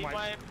 Team Team wipe.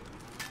 wipe.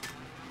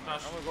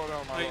 Josh, I'm gonna go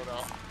down my Wait.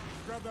 loadout.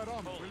 Grab that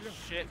armor, will Holy you?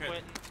 shit, Okay.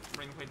 Quentin.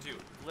 bring the plate 2.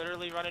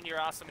 Literally running your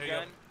awesome There you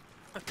gun.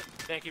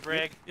 Thank you,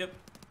 Brig. Yep.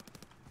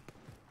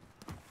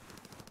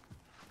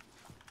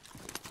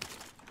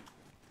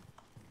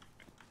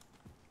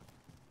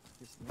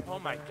 Oh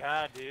my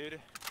god, dude.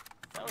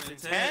 That was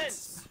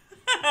intense.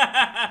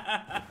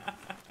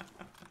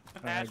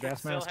 Patrick Gas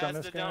still mask on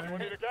has this the guy. dump.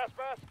 Need a gas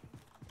mask?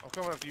 I'm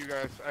coming up to you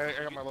guys.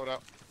 I got my loadout.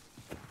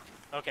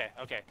 Okay,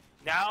 okay.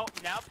 Now,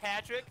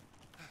 Patrick,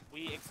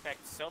 we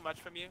expect so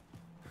much from you.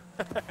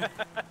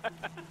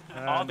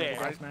 All day.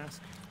 Gas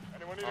mask.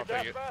 Anyone need I'll a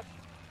gas take it. mask?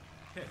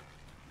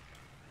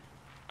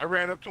 I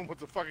ran up to him with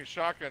the fucking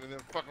shotgun and then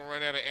fucking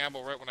ran out of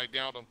ammo right when I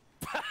downed him.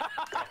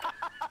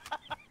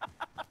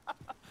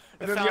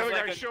 And then the other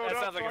guy showed that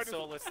up. sounds like so I a just-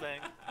 soulless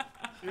thing.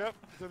 Yep.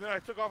 So then I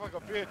took off like a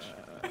bitch.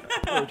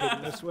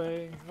 Rotating this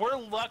way. We're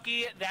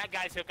lucky that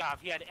guy took off.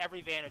 He had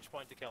every vantage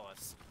point to kill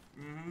us.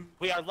 Mm-hmm.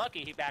 We are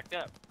lucky he backed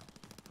up.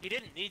 He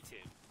didn't need to.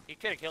 He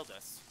could have killed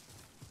us.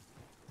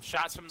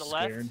 Shots from the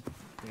Scared. left.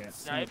 Yeah.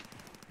 Snipe.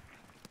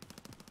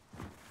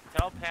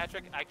 Tell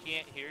Patrick I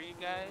can't hear you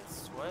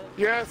guys. What?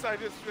 Yes, I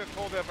just been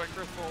told that by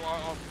Crystal.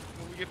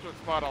 When we get to a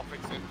spot, I'll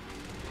fix it.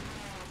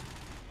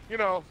 You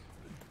know,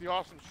 the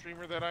awesome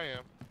streamer that I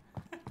am.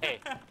 Hey,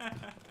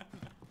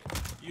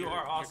 You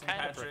are awesome, you're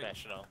kind of Patrick.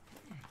 professional.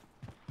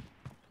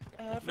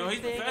 No, he's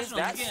Everything is- professional.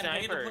 That He's getting paid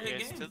to sniper play a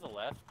is game. to the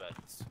left, but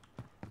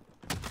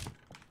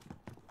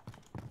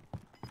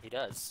he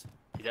does.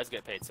 He does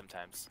get paid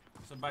sometimes,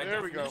 So by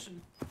There we go.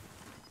 definition,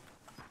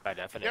 by Yeah,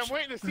 definition. I'm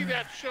waiting to see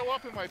that show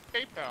up in my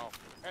PayPal.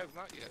 Has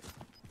not yet.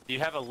 You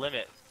have a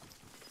limit.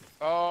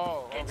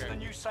 Oh, Get to the okay.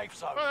 new safe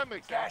zone. Oh, that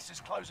makes Gas is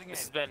closing in.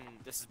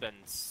 This has been.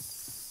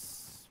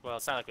 Well,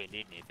 it's not like we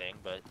need anything,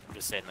 but I'm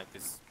just saying, like,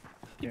 this.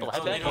 People Yeah,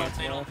 have so that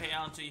they game. don't pay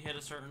out until you hit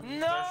a certain threshold.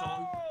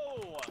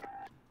 No!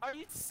 Are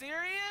you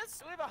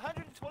serious? We have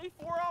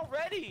 124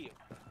 already.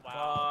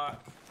 Wow.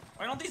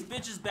 Why don't these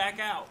bitches back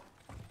out?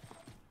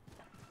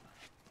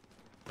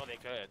 Well, they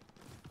could.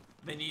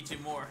 They need to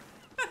more.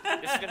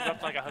 This is gonna go up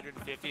to like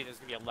 150, and there's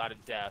gonna be a lot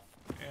of death.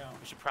 Yeah.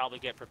 We should probably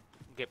get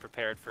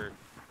prepared for.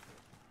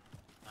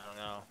 I don't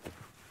know.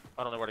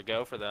 I don't know where to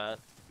go for that.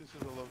 This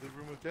is a lovely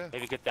room of death.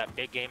 Maybe get that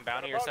big game Got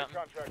bounty a or bounty something.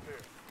 contract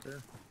here.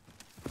 Sure.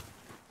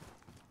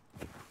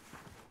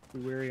 Be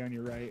wary on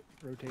your right,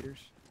 rotators.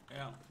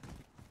 Yeah.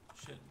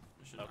 Shit.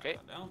 I should knock Okay.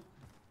 that down.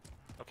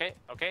 Okay,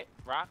 okay.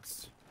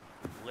 Rocks,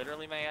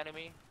 literally my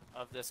enemy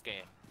of this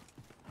game.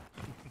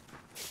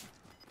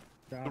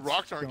 Shots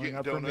rocks aren't going getting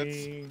up from donuts.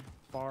 me,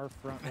 far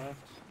front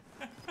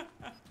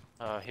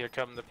left. Here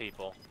come the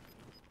people.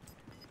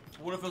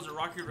 What if it was a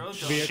rocky road?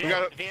 Though? Vehicle. Shit,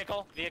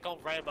 gotta- vehicle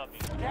right above me.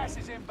 Gas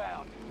is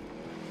inbound.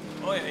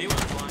 Oh yeah, he was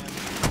flying.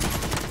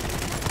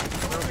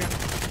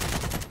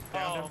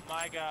 Downed Oh him.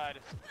 my god.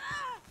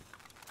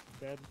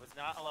 Dead. Was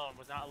not alone,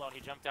 was not alone.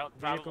 He jumped out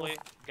Vehicle. probably.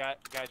 Guy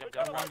jumped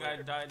That out. one guy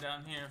died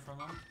down here from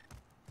him.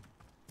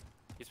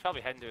 He's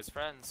probably heading to his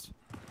friends.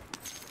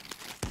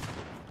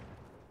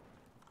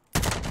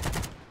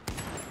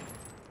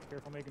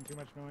 Careful making too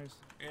much noise.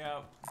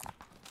 Yeah.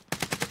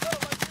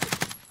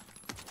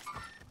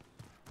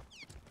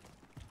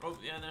 Oh,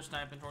 yeah, they're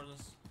sniping towards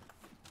us.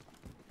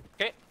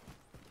 Okay,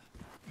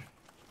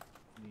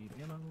 Need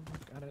ammo.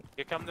 Got it.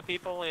 here come the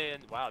people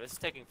in. Wow, this is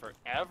taking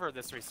forever,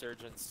 this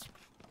resurgence.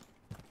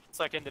 It's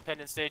like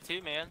Independence Day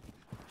 2, man.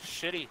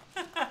 Shitty.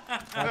 I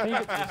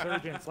think it's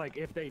Resurgence. Like,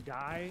 if they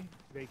die,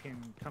 they can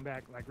come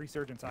back. Like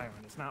Resurgence Island.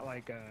 It's not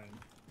like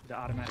the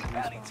automatic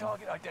Bounty respawn.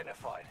 target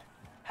identified.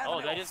 Have a Oh,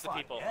 little that is the fun,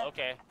 people. yeah?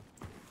 Okay.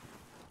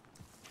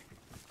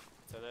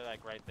 So they're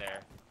like right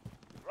there.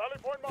 Rally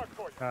point marked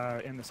for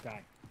you. In the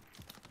sky.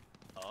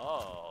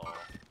 Oh.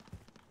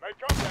 Make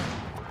contact.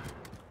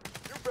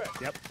 You bet.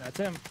 Yep, that's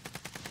him.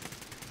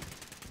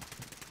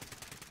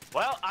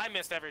 Well, I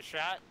missed every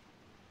shot.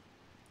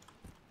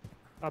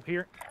 Up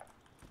here.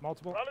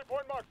 Multiple. Rally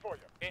point marked for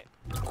you. Okay.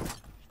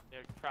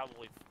 There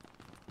probably.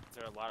 Is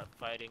there a lot of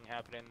fighting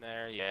happening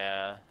there?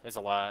 Yeah, there's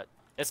a lot.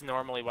 It's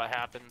normally what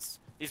happens.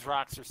 These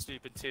rocks are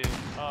stupid too.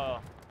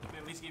 Oh. We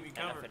at least give you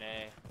cover.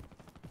 NFNA.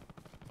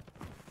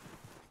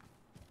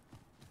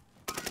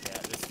 Yeah,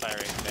 there's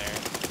firing there.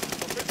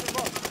 Location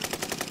marked.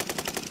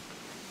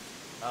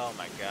 Oh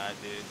my god,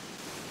 dude.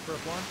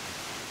 First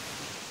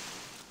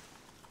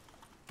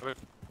one.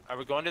 Are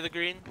we going to the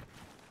green?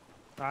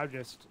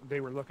 They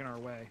were looking our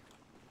way.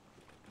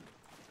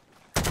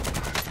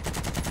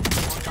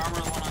 One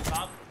armor, one on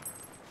top.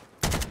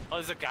 Oh,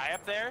 there's a guy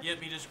up there?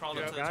 Yep, he just crawled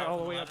Yeah. up to the Guy top all of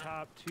the the way up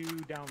ladder. top, 2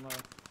 down low.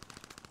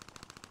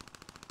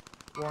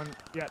 One,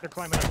 yeah, they're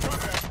climbing up.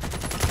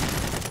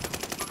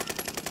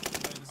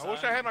 I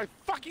wish I had my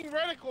fucking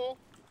reticle.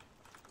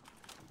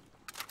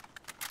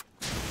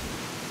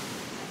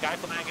 Guy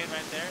flagging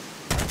right there.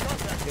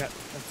 Yeah,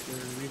 that's the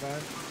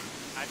revive.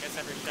 I miss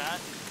every shot.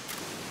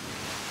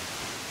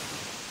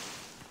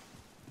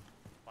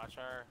 Watch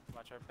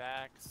our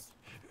backs.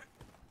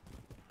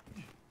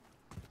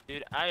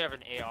 Dude, I have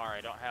an AR.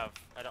 I don't have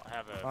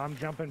a. I'm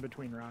jumping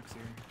between rocks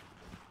here.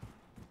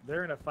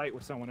 They're in a fight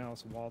with someone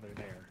else while they're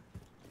there.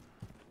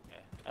 Yeah.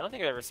 I don't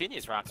think I've ever seen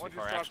these rocks One just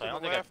before. dropped Actually, I to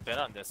don't the think left. I've been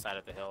on this side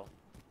of the hill.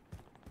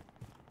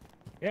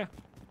 Yeah,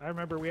 I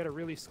remember we had a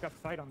really scuffed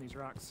fight on these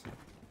rocks.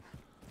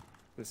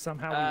 But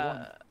somehow we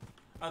won.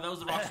 Oh, that was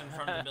the rocks in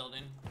front of the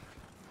building.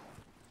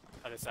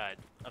 Other side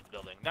of the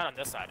building. Not on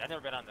this side. I've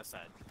never been on this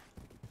side.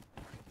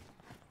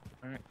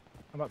 Alright,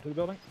 I'm up to the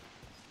building.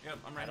 Yep,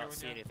 I'm I right here don't with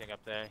see you. anything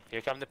up there.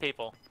 Here come the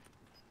people.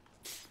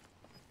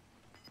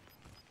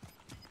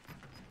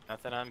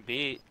 Nothing on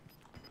beat.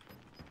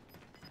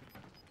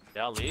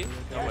 They'll leave?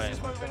 No Gas way.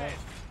 is moving in.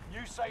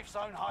 New safe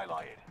zone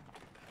highlighted.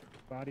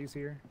 Bodies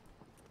here.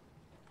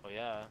 Oh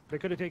yeah. They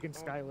could have taken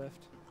Skylift.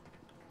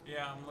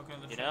 Yeah, I'm looking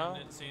at the You train. know?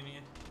 Didn't see any.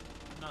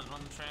 Nothing on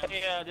the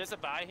train. Hey, there's a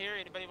buy here.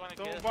 Anybody want to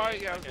get Don't buy.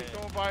 like Yeah, a, just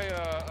don't buy a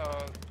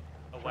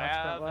got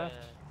WAV? left.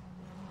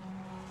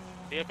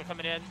 Vehicle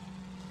coming in.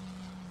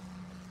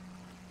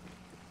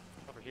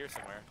 Over here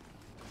somewhere.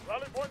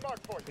 Rally point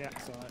marked for you. Yeah,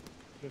 saw it.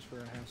 Just for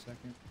a half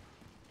second.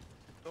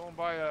 don't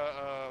buy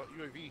a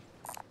UAV.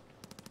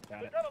 Got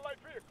They it. got a light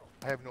vehicle.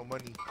 I have no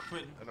money.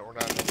 Quitting. I know we're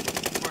not.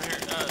 We're here.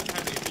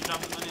 Happy, if you drop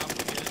the money, I'll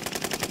get it.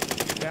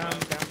 Down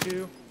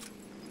 2.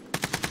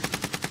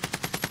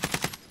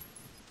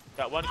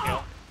 Got one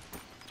kill.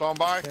 So I'm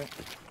by. Okay.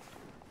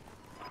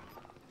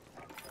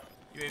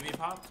 UAV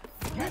popped.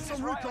 Gas some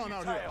is right recon on your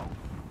out here. tail.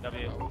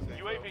 W.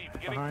 UAV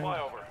beginning Behind.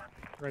 flyover.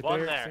 Right One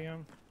there. there. See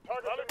him?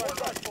 Target rally point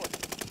marked for you.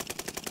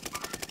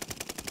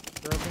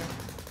 Broken.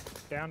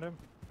 Downed him.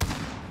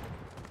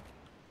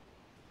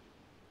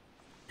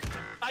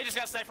 I just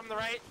got sniped from the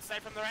right.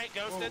 Sniped from the right.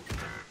 Ghosted. Yeah,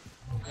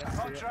 see it.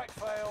 Contract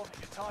failed.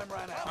 Your time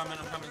ran out. I'm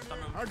coming.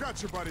 I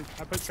got you, buddy.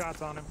 I put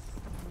shots on him.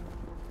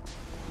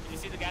 Did you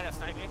see the guy that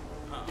sniped me?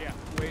 Yeah,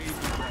 way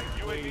deep right.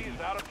 UAV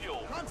is out of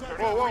fuel. Contact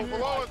Whoa, whoa, over here.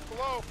 below us,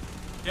 below.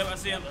 Yep, I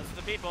see him. Those are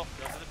the people.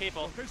 Those are the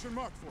people. Location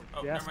marked for you.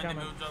 Oh, Gas never mind. They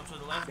coming. moved up to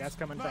the left. Gas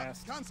coming Matt,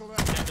 fast. cancel that.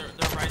 Yeah, they're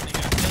right. They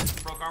got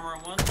hit. Broke armor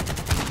on one.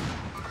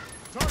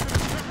 Target is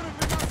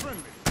definitely not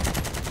friendly.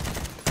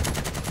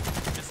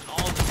 Missing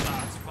all of the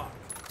shots. Fuck.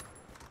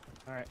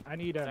 Alright, I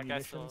need That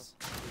guy's still- munitions.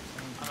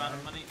 I'm out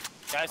of money.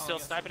 Guys Oh, still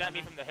yes, sniping at me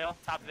okay. from the hill.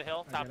 Top of the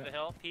hill. I Top get of the it.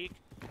 hill. Peak.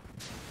 I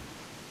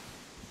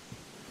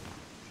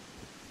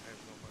have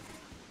no money.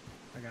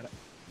 I got it.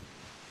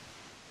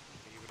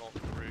 Even all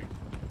the rig.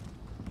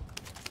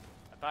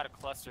 I bought a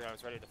cluster. I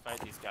was ready to fight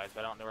these guys,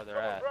 but I don't know where they're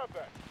Come on, at. grab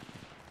that.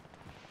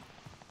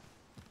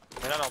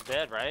 They're not all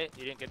dead, right?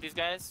 You didn't get these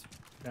guys?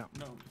 No.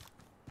 No. Can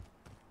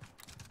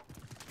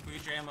we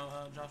get your ammo,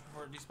 Josh,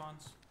 before it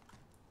despawns?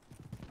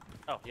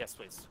 Oh, yes,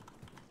 please.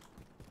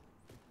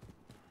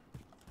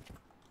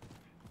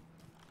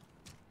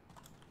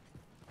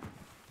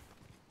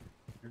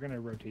 You're gonna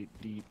rotate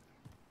deep.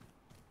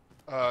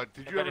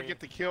 Did you ever get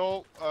the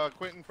kill,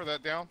 Quentin, for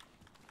that down?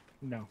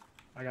 No.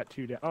 I got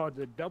 2 down. Oh,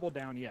 the double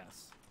down,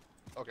 yes.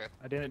 Okay.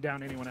 I didn't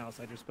down anyone else.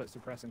 I just put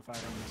suppressing fire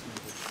on this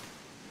sniper.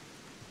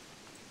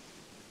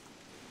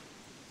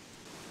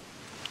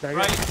 There you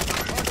Right. go.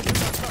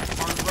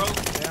 Arm broke.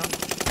 Down.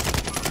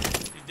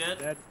 He's dead.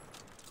 Dead.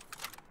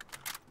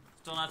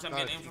 Still not time Not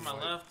getting a aim from team my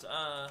wipe.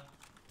 left.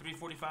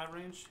 345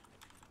 range.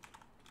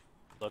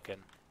 Looking.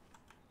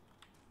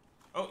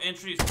 Oh,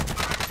 entries. Two in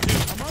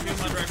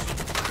my direction.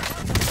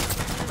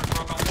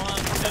 Broke on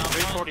one. Down one.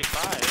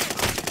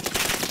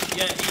 345.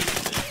 Yeah,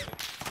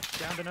 east.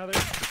 Downed another.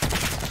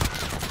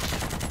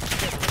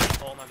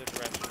 Whole nother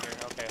direction here.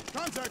 Okay.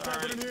 Contact Sorry.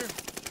 happening here.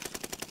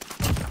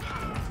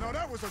 No,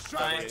 that was a shot.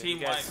 Nice right team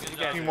You guys- wipe. Good you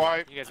job. guys Team are-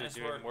 wipe. You guys are Nice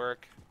doing work.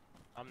 work.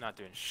 I'm not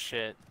doing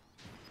shit.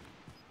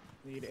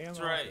 Need ammo. That's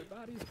off right. their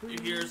bodies, You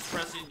please. hear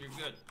suppressing, you're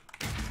good.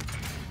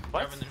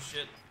 What? Grabbing their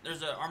shit.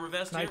 There's an armor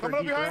vest Sniper. here. Coming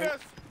up Deep behind right.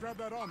 us. Grab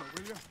that armor,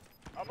 will you?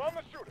 I'm on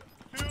the shooter.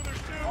 Two,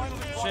 there's two.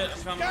 Shit,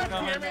 I'm coming, God I'm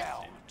coming. damn it.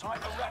 Now, time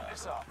to wrap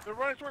this up. They're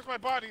running towards my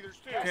body. There's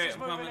two. Okay, Gas is I'm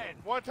moving coming. in.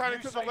 One tiny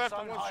New to the safe left zone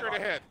and one straight highlighted.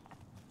 ahead.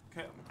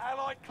 Okay.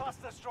 Allied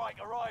cluster strike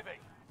arriving.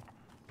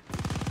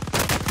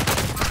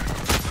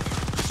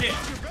 Shit.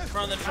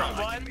 Front of the truck.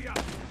 One.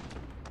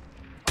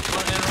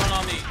 Run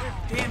on me.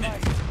 Damn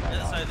it. Other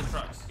side of the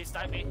trucks. He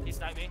sniped me. He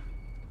sniped me.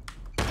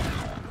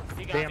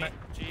 He got Damn me. it.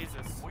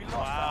 Jesus. We lost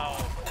Wow.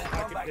 that. I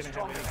Come back didn't have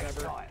stronger any next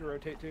cover time. to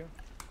rotate to.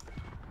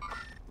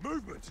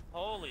 Movement.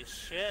 Holy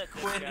shit.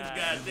 This Quinn's guy.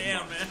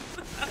 goddamn, man.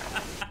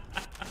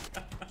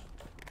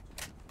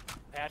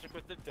 Patrick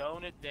with the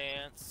donut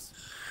dance.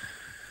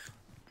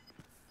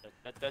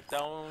 Da, da, I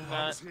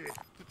was donut. hit.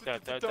 Da,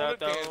 da, da, Donut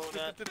dance.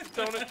 donut.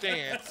 Donut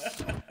dance.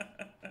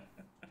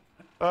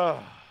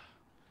 Oh.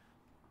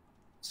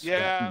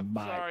 Yeah, Sucking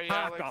my sorry, cock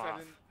Alex. I off.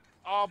 didn't.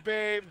 Oh,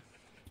 babe.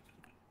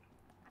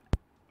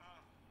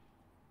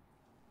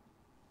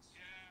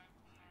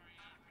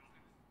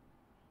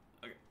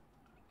 Okay.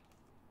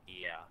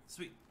 Yeah.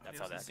 Sweet. That's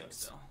Yeah, how that this is goes.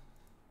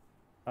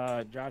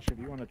 still. Josh, if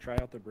you want to try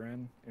out the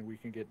Bren and we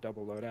can get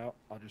double loadout,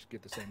 I'll just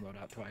get the same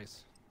loadout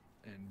twice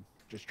and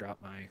just drop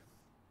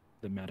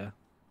the meta.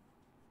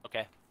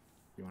 Okay. If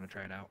you want to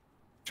try it out.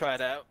 Try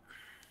it out.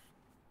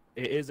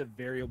 It is a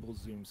variable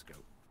zoom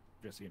scope,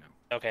 just so you know.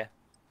 Okay.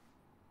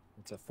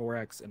 It's a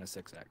 4x and a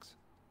 6x.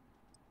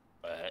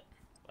 But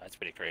that's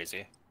pretty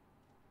crazy.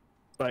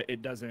 But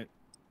it doesn't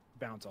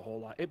bounce a whole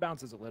lot. It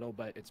bounces a little,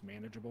 but it's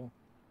manageable.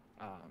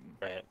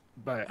 Right.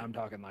 But I'm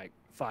talking like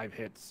 5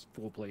 hits,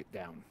 full plate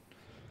down.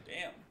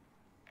 Damn.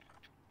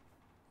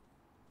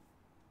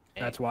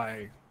 That's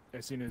why,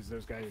 as soon as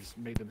those guys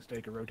made the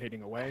mistake of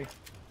rotating away,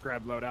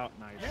 grab loadout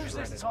and I Use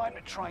shredded this time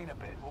to train a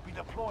bit. We'll be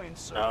deploying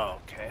soon. Oh,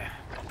 okay.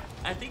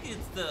 I think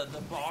it's the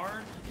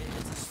bar.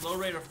 It's a slow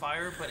rate of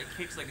fire, but it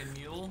kicks like a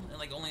mule, and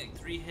like only like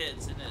 3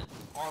 hits, and it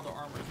all the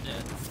armor's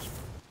dead.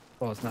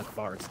 Well, it's not the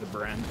bar, it's the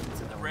Bren.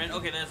 It's The Ren.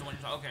 Okay, that's the one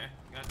you're talking.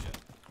 Okay, gotcha.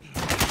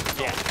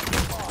 Yeah.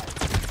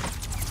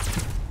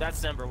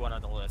 That's number 1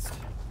 on the list.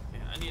 Yeah,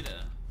 I need to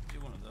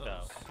do one of those.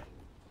 No.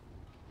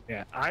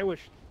 Yeah, I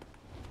wish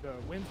the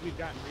wins we've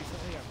gotten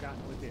recently, I've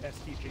gotten with the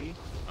STG,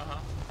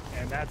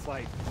 and that's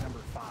like number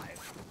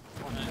 5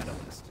 on the Nice. meta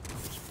list.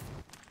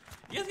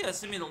 You guys gotta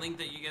send me the link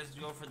that you guys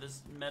go for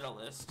this meta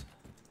list.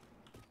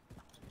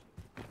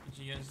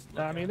 Did you guys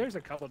look I mean, at? there's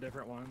a couple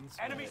different ones.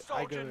 Enemy but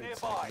I go soldier to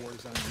nearby. like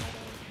Warzone meta.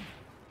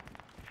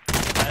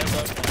 I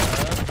look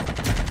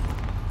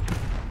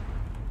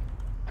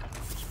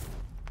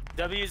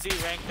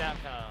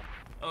WZRank.com.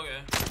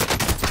 Okay.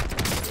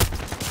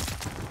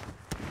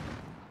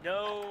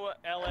 No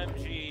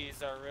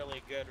LMGs are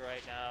really good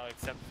right now,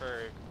 except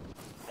for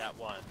that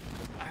one.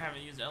 I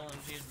haven't used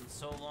LMGs in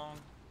so long.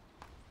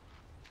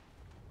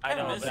 I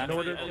know, miss but it. I'm In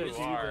order sure to you do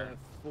are. the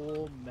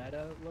full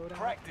meta loadout,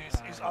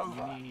 Practice is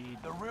over. you need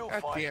The real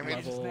God fight damn it.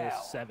 begins level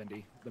now.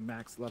 70, the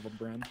max level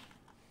Bren.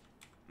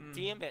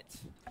 Damn it.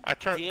 I Damn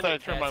tried to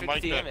it, turn my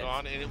Patrick, mic damn back it.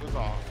 on and it was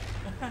off.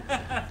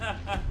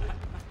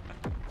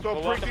 So Well,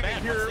 Brig welcome didn't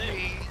back, hear what's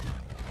me.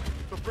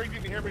 So Brig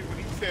didn't hear me when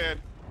he said,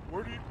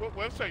 what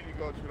website do you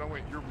go to? And I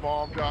went,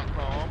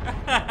 yourbomb.com.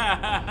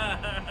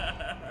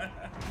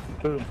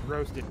 Boom,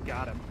 roasted,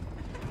 got him.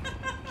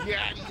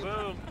 Yeah.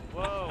 Boom.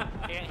 Whoa.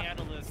 Can't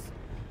handle this.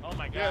 Oh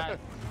my Yeah. god.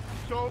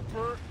 So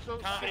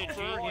Comedy he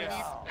genius.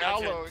 needs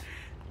That's aloe.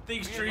 The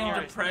extreme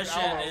Alright,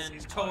 depression Alex,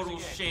 and total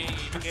shame.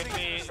 Give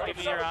me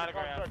your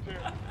autograph.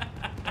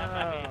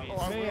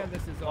 Oh, babies. man,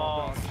 this is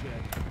all dog Balls. shit.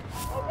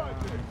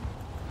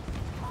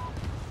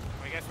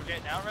 I guess we're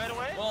getting out right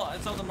away? Well, I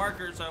saw the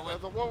marker, so I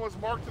went. The one was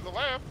marked to the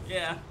left.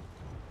 Yeah.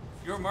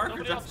 Your marker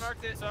Nobody else drops.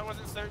 marked it, so I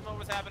wasn't certain what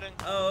was happening.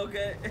 Oh,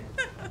 okay.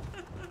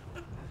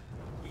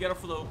 We gotta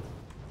float.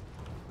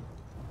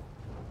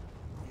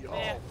 Y'all.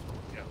 Yeah.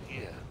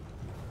 Yeah.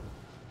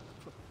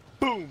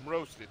 Boom,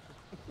 roasted.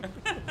 But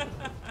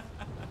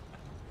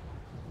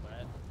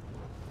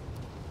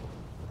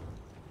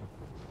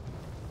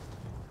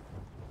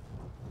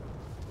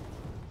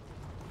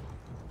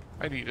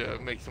I need to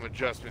make some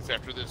adjustments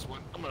after this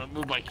one. I'm gonna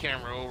move my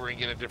camera over and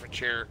get a different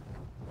chair.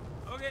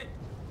 Okay.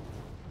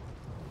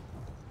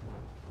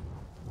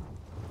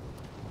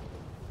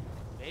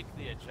 make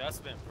the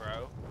adjustment,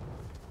 bro.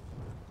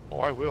 Oh,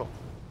 I will.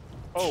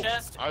 Oh,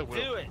 Just I will.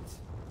 do it.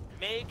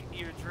 Make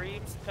your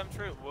dreams come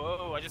true.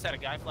 Whoa, I just had a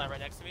guy fly right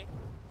next to me.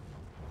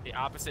 The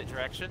opposite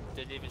direction.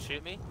 Didn't even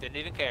shoot me. Didn't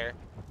even care.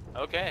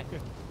 Okay.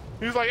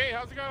 He was like, hey,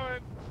 how's it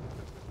going?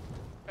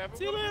 Have a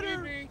See you wonderful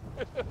later. evening.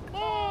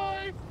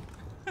 Bye.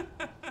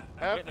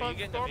 Have Wait, are fun you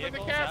getting a storming the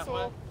vehicle?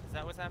 castle. Is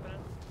that what's happening?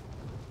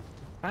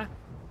 Huh?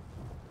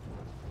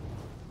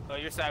 Oh,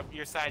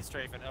 you're side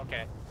strafing.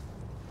 Okay.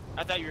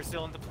 I thought you were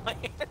still in the plane.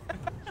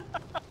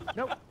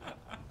 Nope.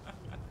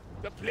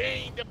 The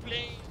plane, the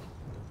plane.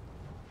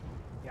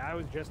 Yeah, I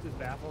was just as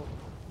baffled.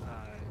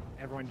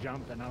 Everyone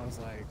jumped, and I was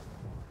like,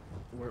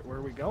 where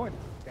are we going,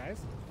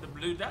 guys? The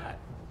blue dot.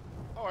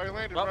 Oh, I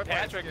landed Well, right by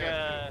Patrick, his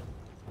gas.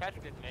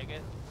 Patrick didn't make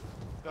it.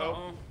 No.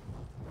 Uh-oh.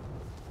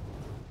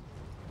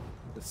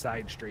 The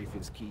side strafe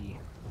is key.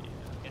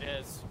 It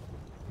is.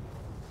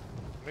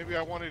 Maybe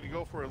I wanted to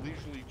go for a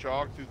leisurely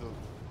jog through the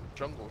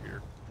jungle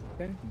here.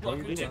 Okay, enjoy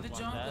Welcome your to day. the that.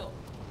 jungle.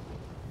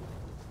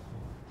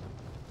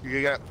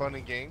 You got fun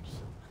and games?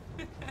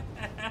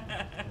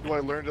 Do I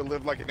learn to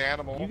live like an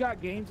animal? You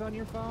got games on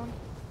your phone?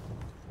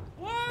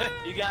 What?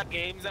 You got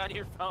games on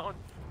your phone?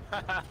 Who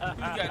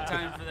got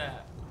time for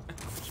that?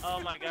 Oh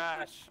my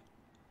gosh.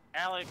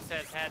 Alex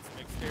has had some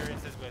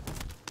experiences with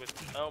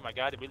oh my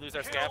god, did we lose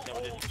our scav? No,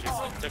 it didn't. It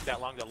just took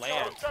that long to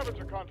land.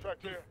 Scavenger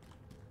contract here.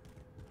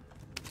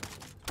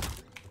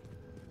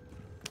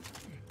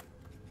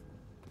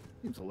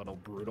 Seems a little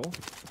brutal.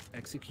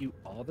 Execute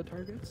all the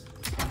targets?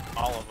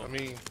 All of I them.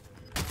 mean,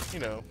 you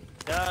know,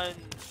 None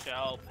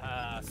shall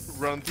pass.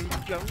 run through the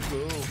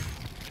jungle.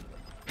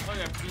 Oh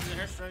yeah, precision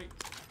airstrike.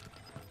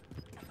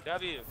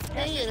 W.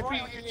 Hey, and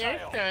right on your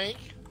tail. airstrike.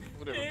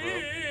 Whatever,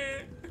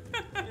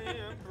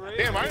 bro.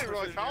 Damn, I didn't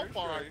realize how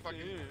far I fucking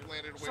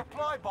landed away from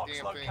Supply this box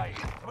damn located.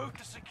 thing. Move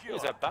to It secure.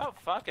 was about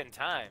fucking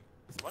time.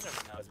 I was wondering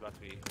when that was about to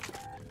be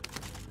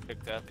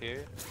picked up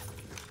here.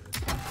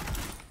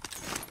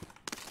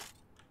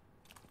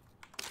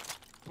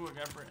 Ooh, I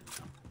got Brent.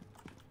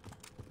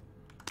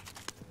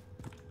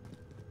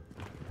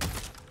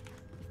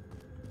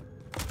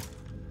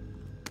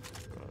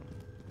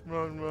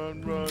 Run,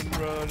 run, run,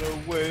 run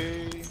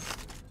away.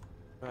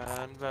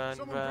 Run, run,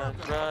 Someone run,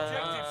 grab that.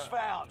 run. Objectives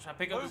found. Should I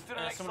pick up Move to the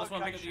this, next someone else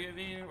want to pick up location.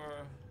 the UAV or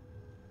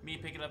me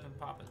pick it up and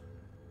pop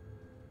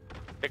it?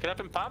 Pick it up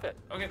and pop it.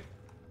 Okay.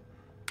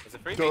 It's a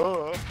freebie.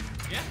 Duh.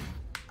 Yeah.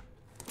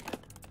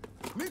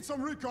 Need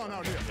some recon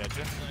out here. Gotcha.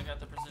 Then I got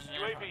the precision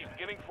UAV airstrike.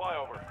 beginning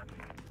flyover.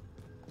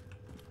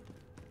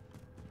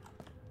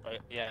 Right,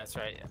 yeah, that's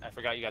right. I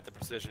forgot you got the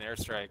precision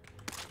airstrike.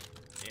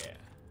 Yeah.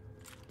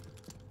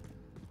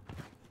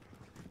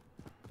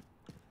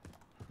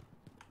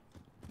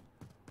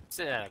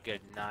 Sitting at a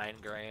good 9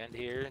 grand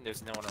here, and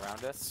there's no one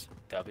around us.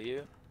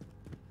 W.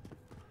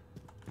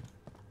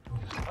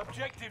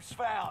 Objectives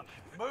found.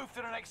 Move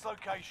to the next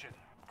location.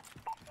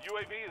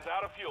 UAV is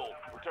out of fuel.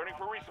 Returning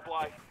for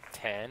resupply.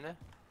 10.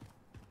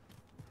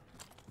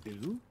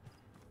 2?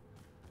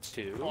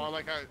 2. Oh, I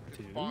like how it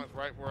Two. spawns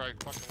right where I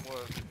fucking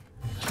was.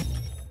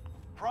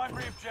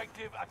 Primary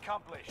objective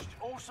accomplished.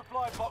 All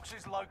supply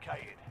boxes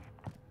located.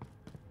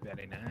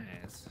 Very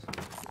nice.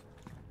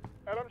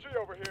 LMG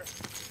over here.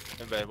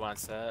 Everybody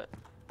wants that.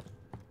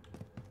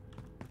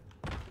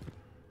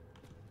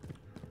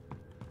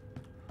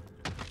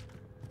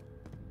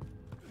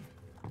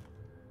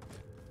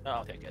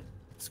 Oh, okay, good.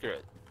 Screw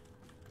it.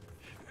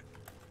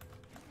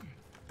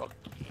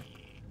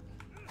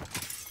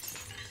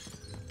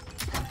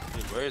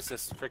 Dude, where's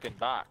this freaking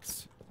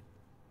box?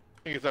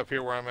 I think it's up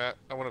here where I'm at.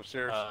 I went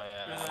upstairs. Oh,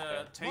 There's yeah. a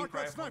Okay. tank Mark that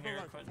rifle sniper here.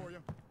 rifle Quentin. for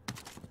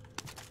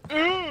you.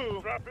 Ooh!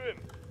 Strap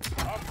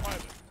in. I'm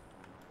pilot.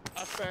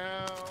 I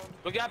found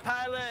We got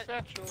pilot!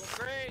 satchel.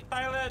 Great!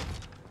 Pilot!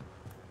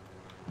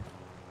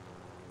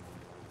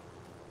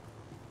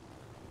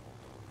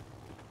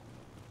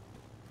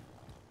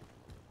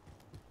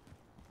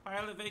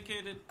 Pilot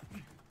vacated.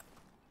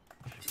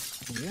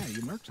 Yeah,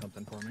 you marked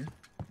something for me.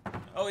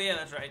 Oh yeah,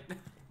 that's right.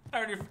 I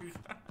already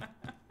forgot.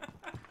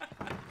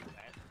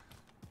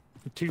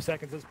 2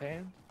 seconds has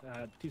passed.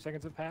 2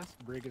 seconds have passed.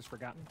 Brig is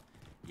forgotten.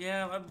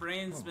 Yeah, my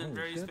brain's Oh, been holy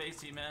very shit.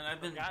 spacey, man.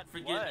 I've been Forgot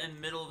forgetting what? in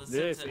the middle of a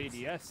This sentence.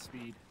 ADS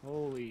speed.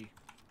 Holy.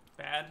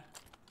 Bad.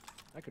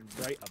 I could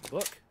write a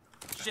book.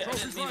 Shit, I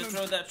didn't Trophy's mean to running.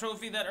 throw that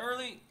trophy that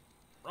early.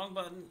 Wrong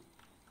button.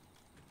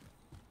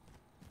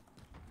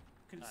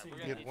 Couldn't see We're it.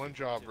 gonna Get need one you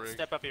job, to Brig.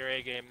 Step up your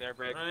A game there,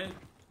 Brick. Right?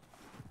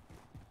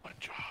 One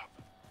job.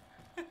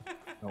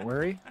 Don't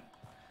worry.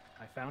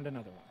 I found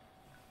another one.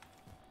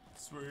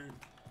 Sweet.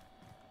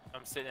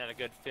 I'm sitting at a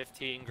good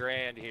 15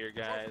 grand here,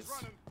 guys. Trophy's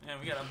running. Yeah,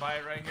 we gotta buy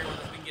it right here once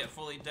we can get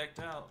fully decked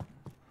out.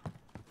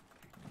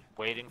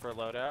 Waiting for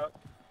loadout.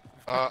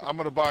 I'm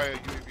gonna buy a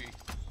UAV.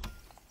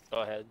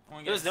 Go ahead.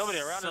 Wanna There's get nobody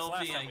around us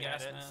last selfie, time I we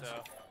guess, had it, man.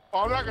 so. Oh,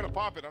 I'm not gonna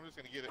pop it. I'm just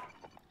gonna get it.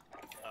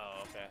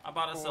 Oh, okay. I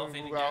bought a Before we selfie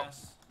to move out.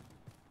 gas.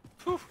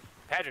 Whew.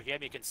 Patrick, you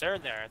had me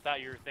concerned there. I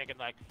thought you were thinking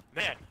like,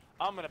 man,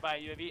 I'm gonna buy a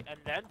UAV and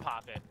then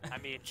pop it. I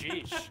mean,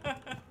 geesh.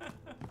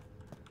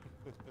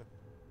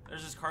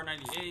 There's this Car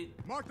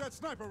 98. Mark that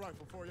sniper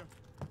rifle for you.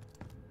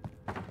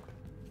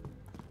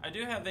 I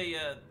do have a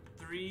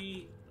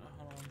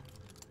hold on.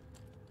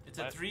 It's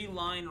a What?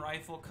 3-line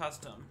rifle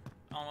custom.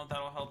 I don't know if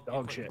that'll help. you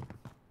Dog put- shit.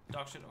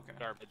 Dog shit. Okay.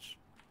 Garbage.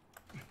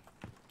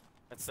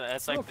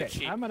 That's like Okay, the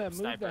cheap I'm gonna move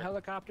sniper. the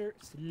helicopter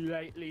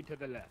slightly to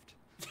the left.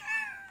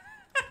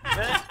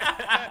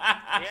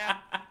 Yeah,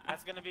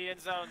 that's gonna be in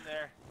zone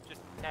there.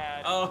 Just a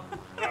tad. Oh.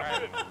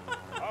 Alright,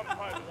 I'm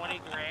pilot.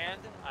 20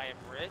 grand. I am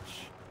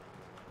rich.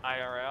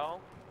 IRL.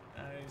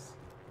 Nice.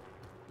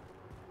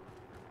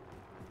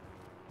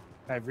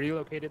 I've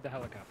relocated the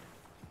helicopter.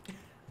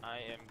 I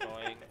am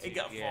going to It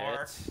got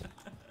far.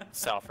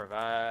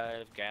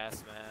 self-revive,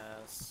 gas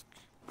mask.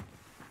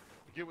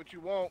 You get what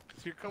you want,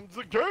 'cause here comes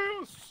the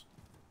gas!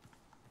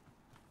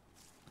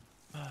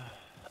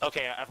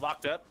 Okay, I've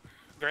locked up.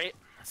 Great.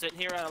 Sitting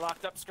here on a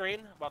locked up screen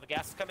while the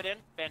gas is coming in.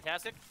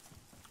 Fantastic.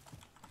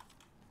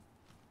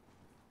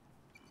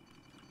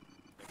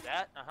 Like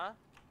that, uh-huh.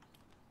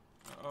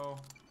 Uh-oh.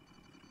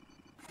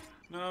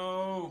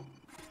 No.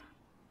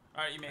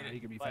 Alright, you made You it.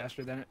 can be What?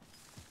 faster than it.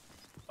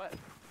 What?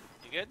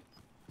 You good?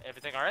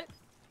 Everything alright?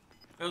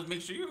 Let's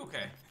make sure you're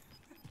okay.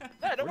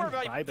 Yeah, don't We're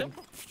worry about vibing. Don't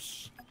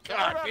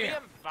worry about me.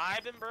 I'm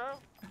vibing, bro.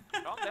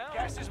 Calm down.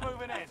 Gas is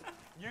moving in.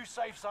 New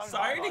safe zone.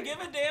 Sorry to highlighted. give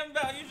a damn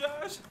about you,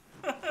 Josh.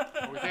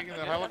 Are we taking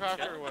the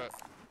helicopter or what?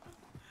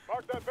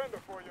 Mark that vendor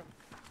for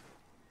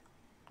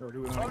you. Or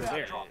do we want to go Loadout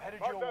there? drop headed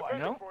Mark your that way.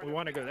 vendor No, for we you.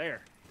 want to go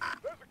there.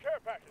 There's a care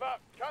package. Nah,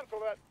 cancel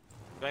that.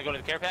 You wanna go to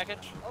the care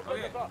package? I'll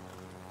Okay. take us up.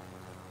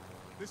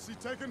 This seat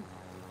taken?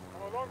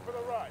 I'm along for the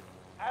ride.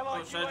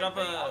 Allied Oh, should I drop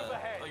UAV a-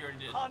 overhead. oh, you already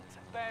did. Hunt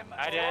them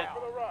I did. down.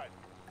 For the ride.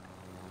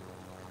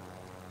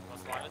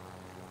 Most wanted.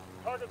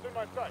 Target's in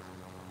my sight.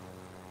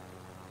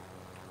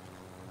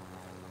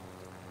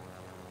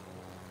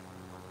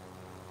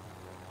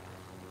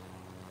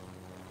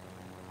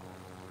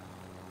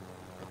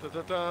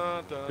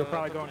 They're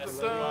probably going for Yes,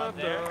 the one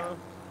there.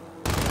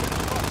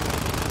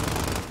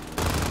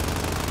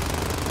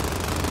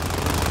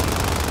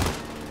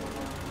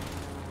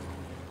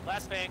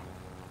 Last thing.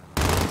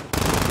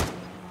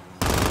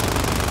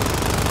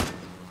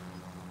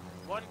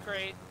 One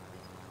crate.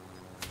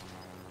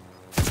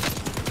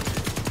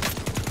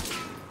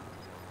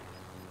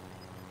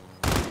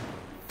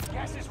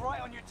 Gas is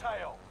right on your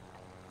tail.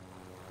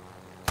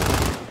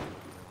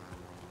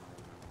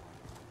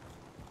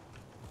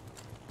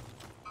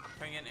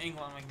 If I can get an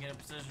angle on him, I can get a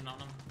position on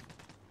him.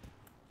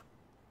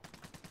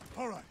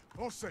 All right,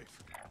 all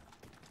safe.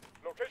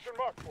 Location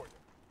marked for you.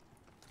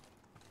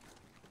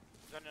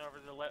 Running over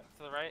to the left,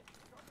 to the right.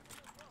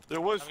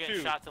 There was I'm getting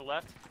two. shot to the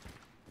left.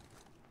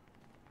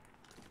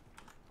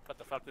 What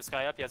the fuck, this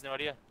guy up? He has no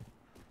idea.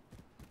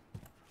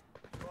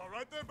 All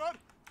right there, bud?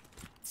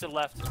 It's to the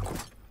left.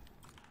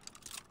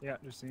 Yeah,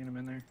 just seeing him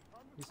in there.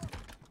 He's done.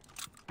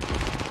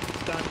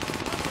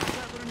 What's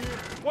happening here?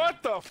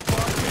 What the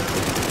fuck?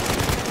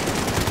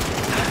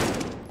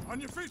 On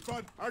your feet,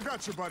 bud. I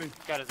got you, buddy.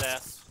 Got his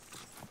ass.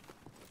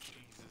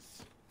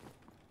 Jesus.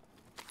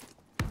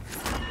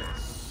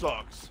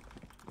 Sucks.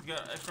 You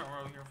got a front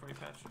row here for you,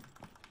 Patrick.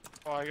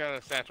 Oh, I got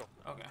a satchel.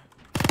 Okay.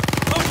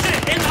 Oh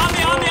shit! In, on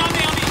me! On me! On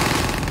me! On me!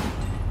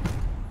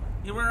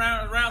 He went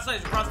right outside,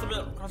 across the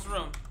room.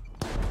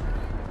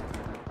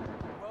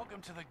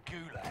 Welcome to the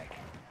gulag.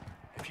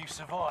 If you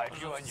survive,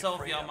 There's you a earn your selfie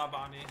freedom. on my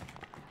body.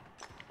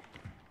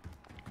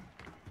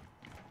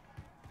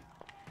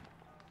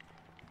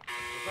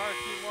 Was our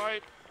team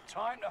white?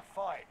 Time to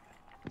fight.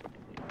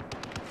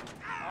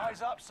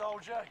 Eyes up,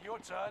 soldier. Your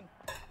turn.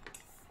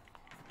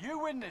 You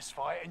win this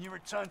fight and you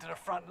return to the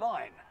front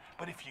line.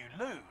 But if you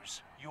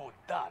lose, you're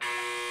done.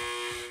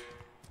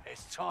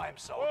 It's time,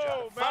 soldier.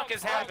 Whoa, Fuck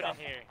is happening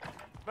mountains. here?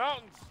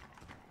 Mountains.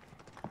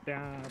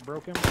 Down,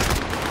 broke him.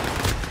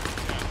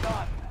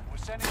 Done. We're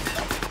sending you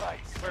back to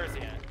base. Where is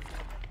he at?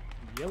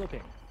 Yellow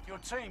ping. Your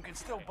team can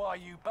still buy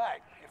you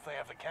back if they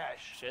have the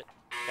cash. Shit.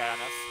 Guy on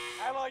us.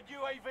 Allied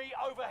UAV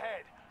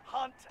overhead.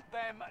 Hunt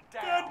them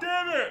down. God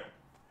damn it!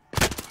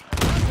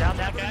 Down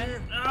that guy?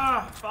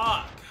 Ah,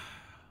 fuck.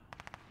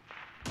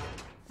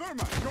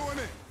 Thermite going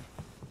in.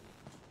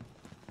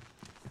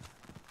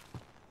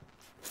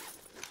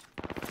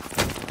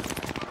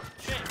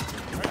 Shit.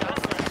 Right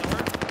downstairs,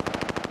 door.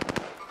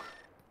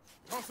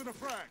 Tossing a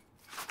frag.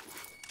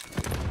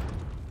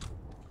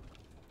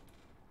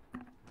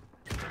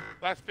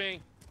 Last ping.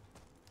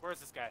 Where's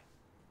this guy?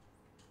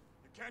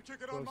 You can't kick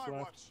it on Close my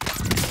left.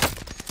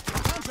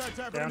 watch. Contact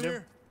happening Downed him.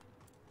 here.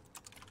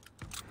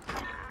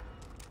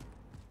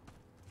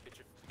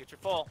 Get your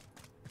full.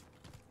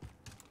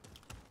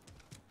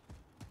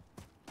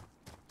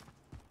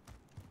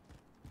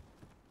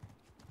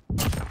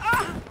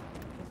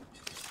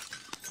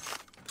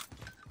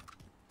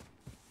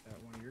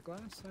 That one of your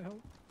glass, I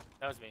hope.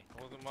 That was me.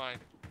 It wasn't mine.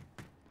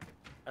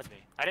 That's me.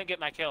 I didn't get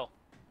my kill.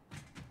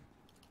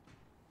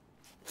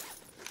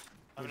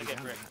 I'm gonna Where'd you get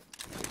down Rick. at?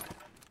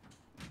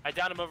 I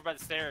downed him over by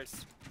the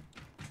stairs.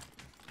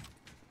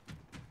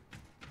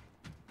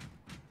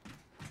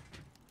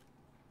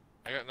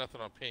 I got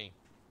nothing on ping.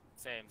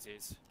 Same,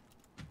 Z's.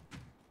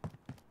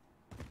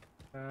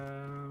 I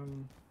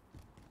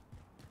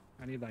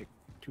need like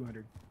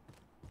 200.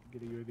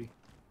 Get a UAV.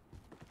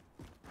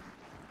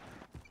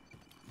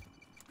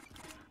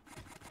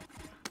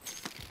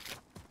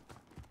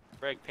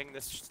 Greg, ping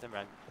this. Never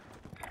mind.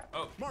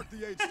 Mark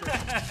the aid station.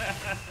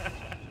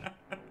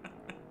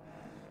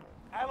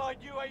 Allied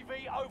Allied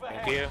UAV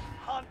overhead. Thank you.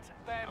 Hunt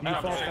them You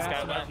Oh, fall sure, fast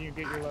Scout enough, that. you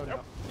can get your load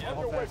out. Yep.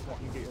 Fall fast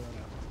enough, you can get your load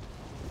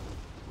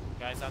out.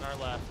 Guys on our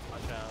left,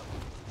 watch out.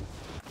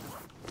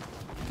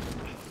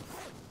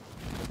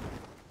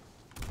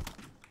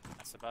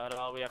 That's about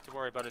all we have to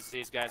worry about is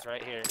these guys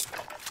right here.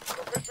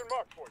 Location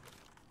marked for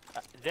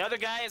you. The other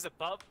guy is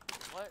above.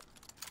 What?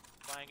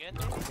 Flying in?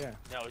 Yeah.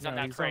 No, he's No, on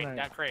that he's on crane. that-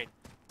 That crane.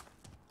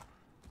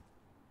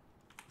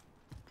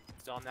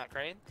 Still on that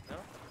crane? No? I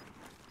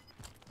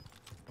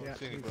don't Yeah,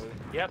 see he's anybody.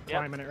 Yep, yep.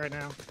 climbing it right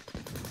now.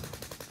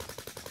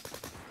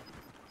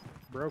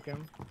 Broke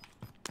him.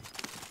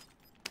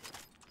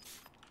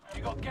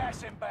 You got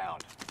gas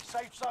inbound.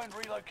 Safe zone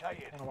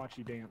relocated. I want to watch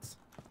you dance.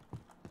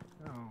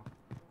 Oh.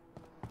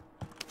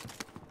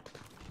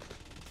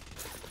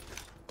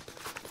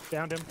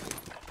 Downed him.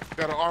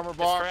 Got an armor His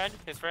box. friend,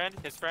 his friend,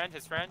 his friend,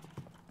 his friend.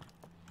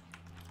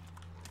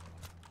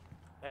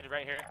 And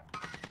right here.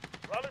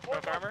 Rally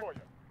point Broke marked armor. for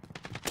you.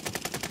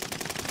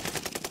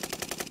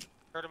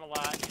 Hurt him a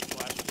lot. He's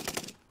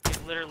flushed.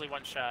 He's literally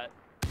one shot.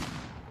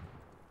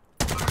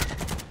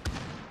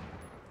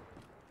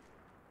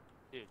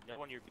 Dude, no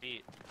one you're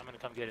beat. I'm gonna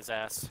come get his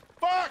ass.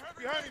 Fuck!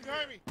 Behind me,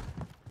 behind me!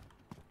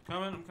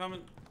 I'm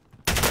coming.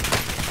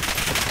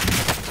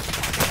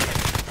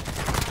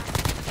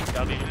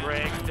 W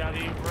brig,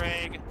 W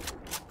brig.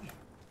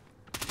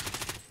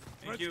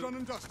 Thank Threats you. done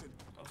and dusted.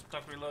 I was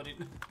stuck reloading.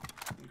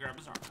 Grab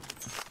his arm.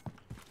 This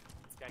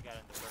guy got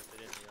into work,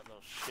 didn't he? That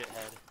little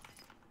shithead.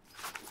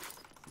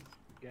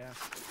 Yeah.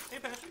 Hey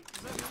Patrick,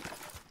 is that you?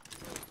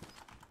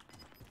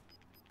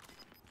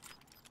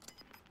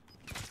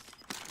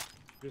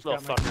 Just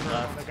Little got my fucker turret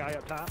left. on the guy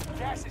up top.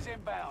 Gas is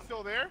inbound.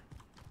 Still there?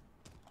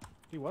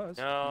 He was.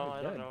 No, He was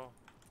I don't dead. know.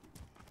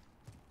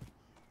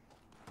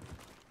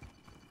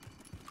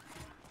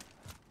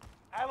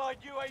 Allied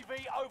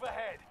UAV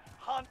overhead.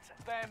 Hunt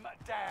them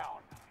down.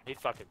 He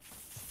fucking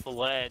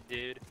fled,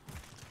 dude.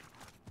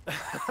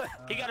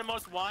 He got a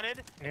most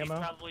wanted. And Ammo.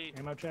 he's probably.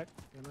 Ammo check.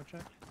 Ammo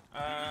check.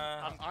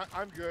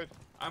 I'm good.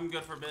 I'm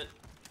good for a bit.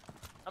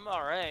 I'm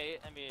alright.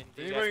 I mean,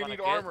 do you Anybody guys want need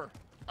to get? armor?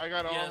 I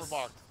got an armor Yes.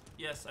 box.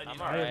 Yes, I need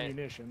I'm I armor. have Alright.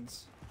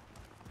 munitions.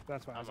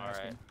 That's why I was I'm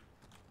asking. alright.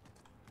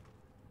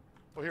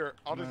 Well, here,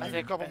 I'll just I use a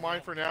think- couple of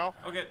mine for now.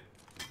 Okay.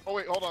 Oh,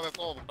 wait, hold on, that's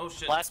all of them. Oh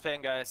shit. Last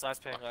ping, guys.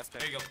 Last ping. Last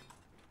There ping. you go.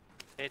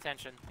 Pay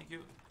attention. Thank you.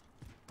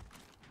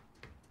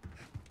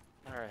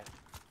 All right.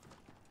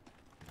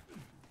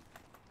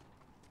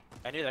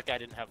 I knew that guy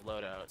didn't have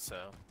loadout,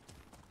 so.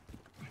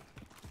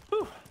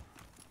 Whew.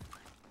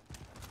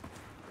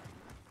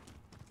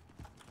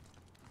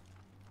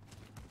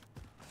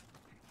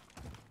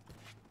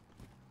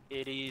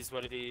 It is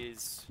what it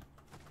is.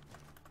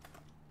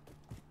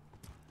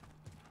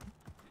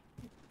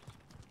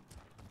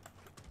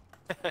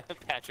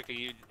 Patrick, are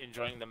you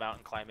enjoying the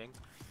mountain climbing?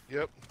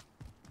 Yep.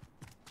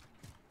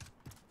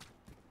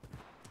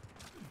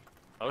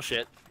 Oh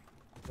shit.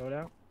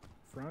 Loadout.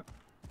 Front.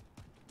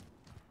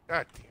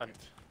 God damn it.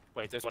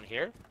 Wait, there's one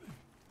here?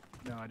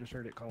 No, I just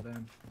heard it called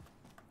in.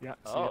 Yeah.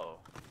 See Oh.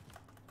 it.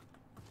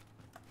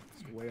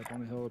 It's way up on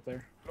the hill up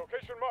there.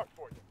 Location marked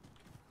for you.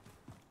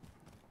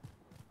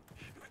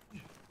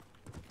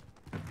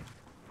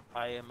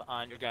 I am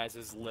on your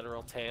guys'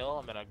 literal tail.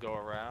 I'm gonna go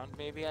around,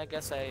 maybe. I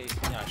guess I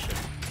should.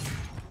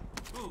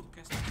 Ooh,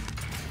 guess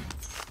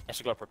I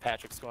should go up where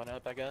Patrick's going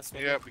up, I guess.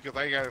 Maybe? Yeah, because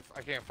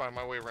I can't find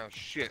my way around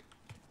shit.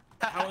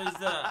 How is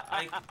the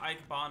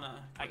Ike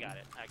Bana? I got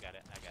it. I got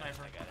it. I got it.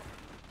 Sniper. I got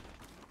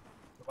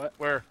it.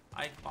 Where?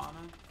 Ike Bana?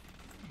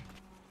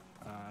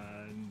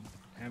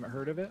 Haven't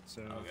heard of it,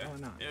 so Okay.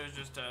 probably not. It was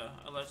just a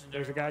legendary.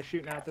 There's a guy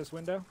shooting out this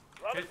window.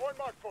 Rally Okay. point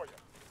marked for you.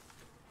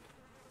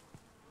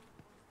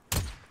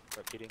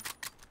 Repeating.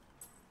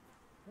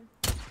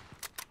 A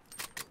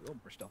little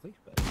more stealthy,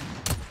 but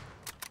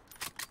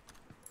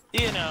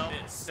You know.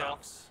 It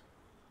sucks.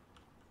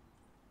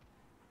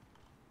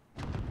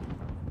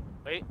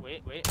 Wait.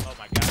 Oh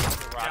my god.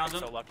 The rock. Downed I'm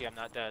so him. lucky I'm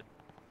not dead.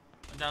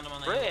 I downed him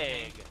on the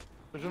Brig.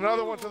 There's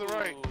another one to the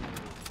right. Ooh.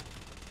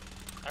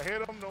 I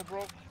hit him, no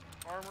broke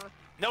armor.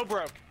 No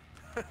broke.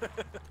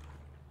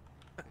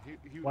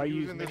 why he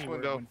was use in this many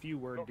word window. when few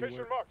word do Location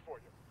work? marked for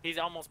you. He's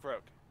almost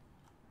broke.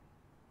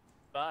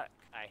 Fuck.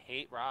 I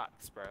hate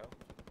rocks, bro.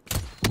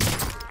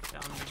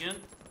 Down him again.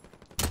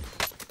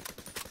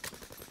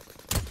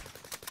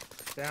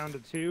 Down to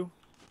 2.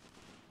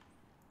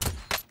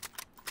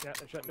 Yeah,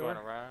 the shut I'm going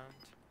door. around.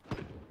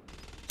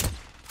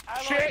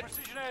 Allied Shit.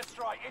 precision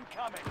airstrike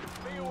incoming.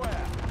 Be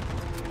aware.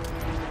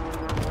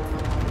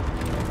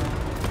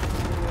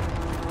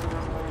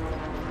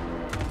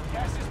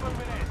 Gas is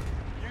moving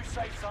in. New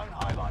safe zone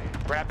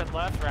highlighted. Rapid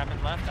left. I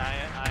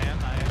am.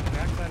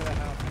 Back side of the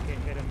house. I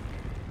can't hit him.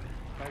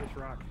 By this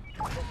rock.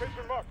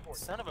 Location marked for you.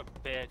 Son of a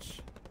bitch.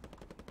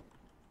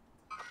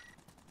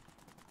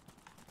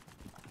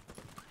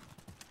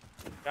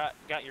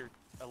 Got your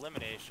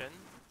elimination.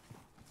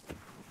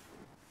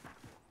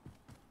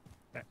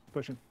 Okay,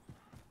 pushing.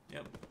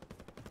 Yep.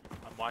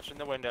 I'm watching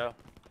the window.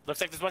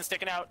 Looks like there's one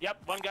sticking out.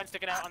 Yep, one gun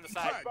sticking out on the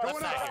side. Right, Left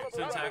going side up. here.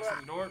 Syntax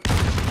on the door.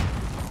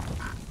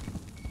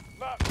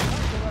 Left.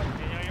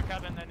 They know you're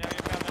coming. They know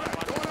you're coming.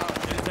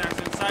 Attacks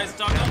inside,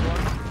 stuck him.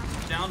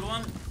 Downed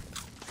one.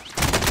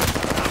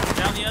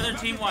 Down the other,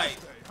 team white.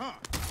 Oh,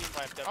 I'm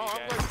glad you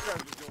guys are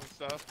doing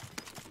stuff.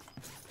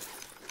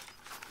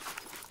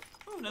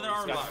 Ooh, another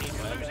armor box.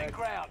 Losing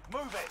ground.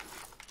 Move it.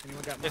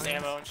 Anyone got There's mines?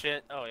 ammo and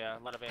shit. Oh yeah, a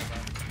lot of ammo.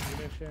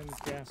 Munitions,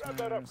 gas Grab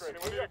that masks.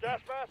 upgrade. We need a gas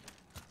mask?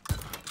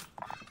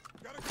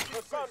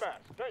 The sun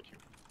mask. Thank you.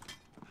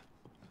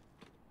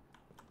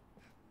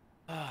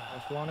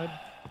 Most wanted.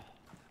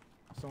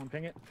 Someone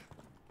ping it.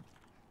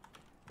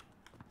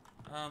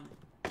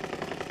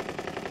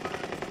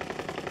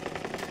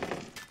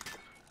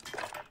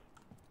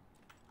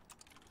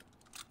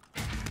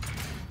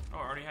 Oh, I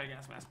already had a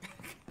gas mask.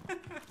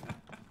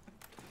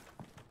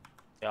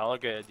 Y'all are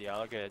good.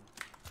 Y'all are good.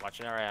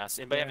 Watching our ass.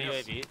 Anybody have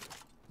Yes. UAV?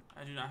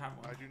 I do not have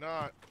I one. do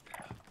not.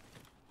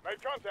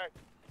 Made contact.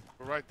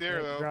 We're right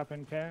there, though. Drop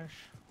in cash.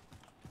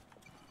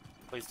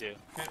 Please do.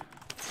 Okay.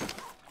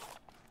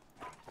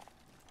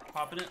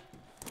 Popping it.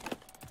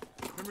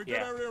 Can we Yeah.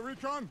 get area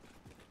recon?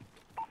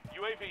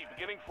 UAV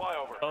beginning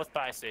flyover. Both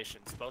buy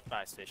stations. Both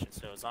buy stations.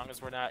 So as long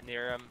as we're not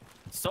near them.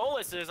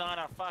 Solus is on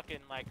a fucking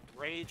like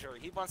rage, or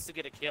he wants to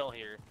get a kill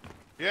here.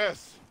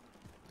 Yes.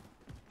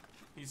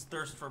 He's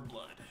thirst for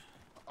blood.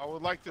 I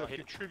would like to Well, he,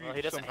 contribute well,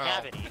 he doesn't somehow.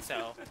 have any,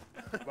 so.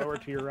 Lower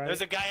to your right. There's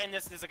a guy in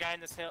this. There's a guy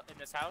in this hill, in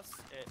this house.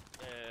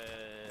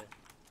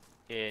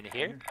 In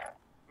here.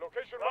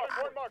 Location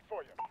marked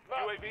for you.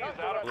 UAV is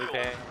out of fuel.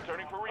 Okay.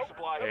 Returning for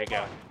resupply. There you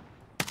go.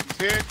 He's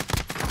hit.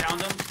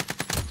 Downed him.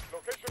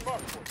 Location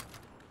marked for you.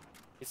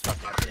 He's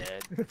fucking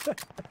dead.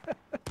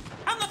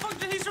 How the fuck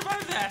did he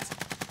survive that?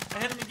 I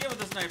hit him again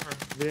with a sniper.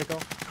 Vehicle.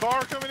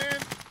 Car coming in.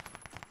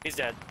 He's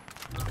dead.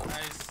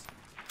 Nice.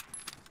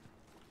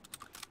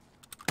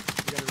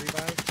 You got a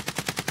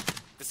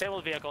revive? Disable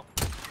the vehicle.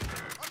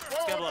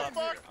 Whoa, Double what up. the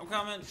fuck? I'm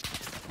coming.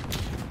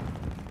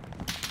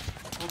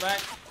 Pull back.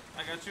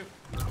 I got you.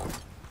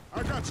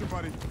 I got you,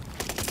 buddy.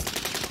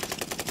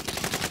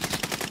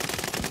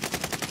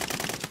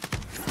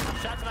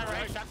 Shot to my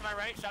right. Shot to my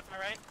right. Shot to my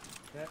right.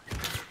 Yeah.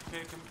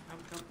 Okay, come.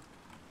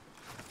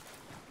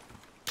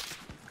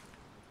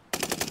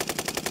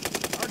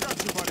 I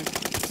got you, buddy.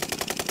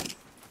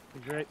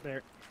 He's right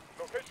there.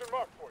 Location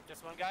marked for you.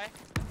 Just one guy.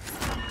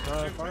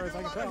 As far as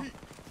I can tell.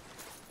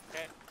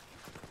 Okay.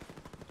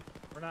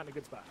 We're not in a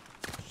good spot.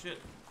 Shit.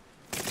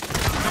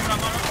 Coming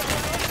up on him.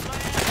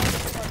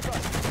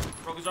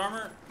 Broke his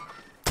armor.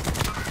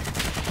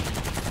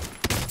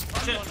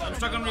 Shit, I'm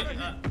stuck on me.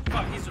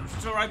 Fuck, he's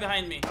still right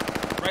behind me.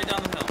 Right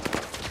down the hill.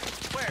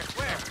 Where?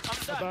 I'm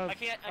stuck. Above, I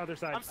can't. other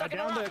side. I'm stuck I in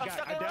a downed rock. the I'm guy.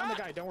 stuck in I a downed the rock.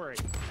 guy. Don't worry.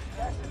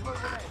 Gas is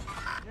moving in.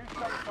 New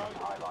safe zone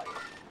highlighted.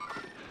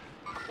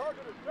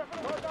 Target is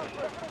definitely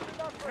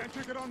not friendly. Can't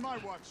take it on my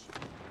watch.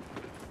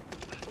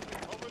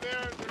 Over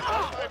there. There's a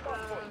sniper.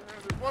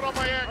 There's one on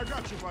my I axe.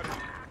 got you, buddy.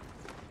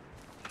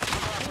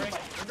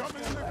 They got me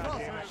in the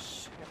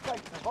crosshairs. Your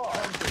safe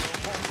survived.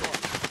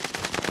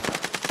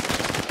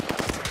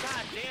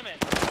 God damn it.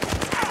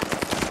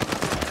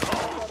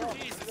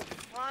 Jesus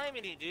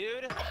criminy,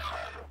 dude.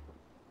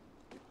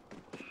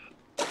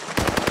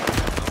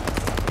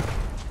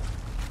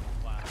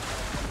 Wow.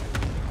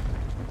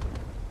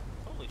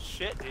 Holy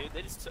shit, dude.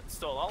 They just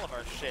stole all of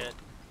our shit.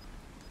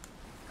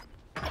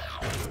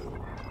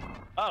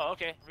 Oh,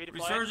 okay. Redeploy.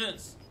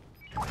 Resurgence.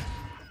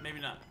 Maybe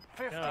not.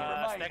 50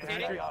 spectating?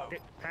 remaining.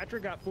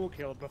 Patrick got full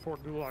killed before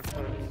Gulag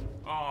closed.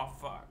 Oh,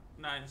 fuck.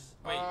 Nice.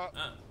 Wait,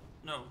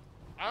 no.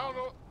 I don't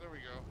know. There we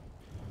go.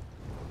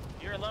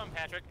 You're alone,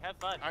 Patrick. Have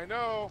fun. I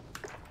know.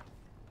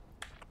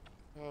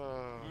 Fuck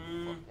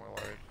my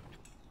life.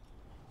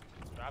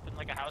 Dropping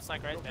like a house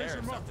like right there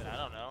or Location something. marked. I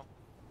don't know.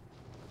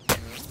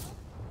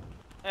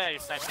 Hey, you're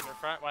sniping in the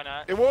front. Why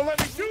not? It won't let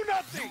me do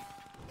nothing.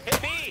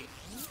 Hit me!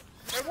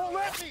 It won't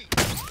let me.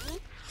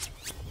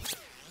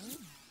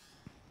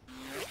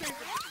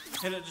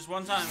 Hit it just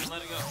one time and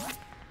let it go.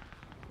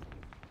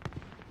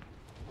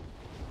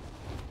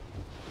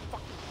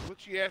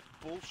 Glitchy ass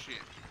bullshit.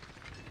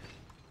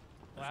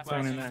 That's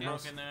Someone in glass that broke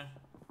house. in there.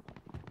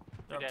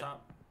 They're You're up dead.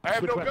 top. I have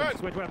Switch no weapons. gun.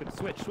 Switch weapons.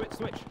 Switch.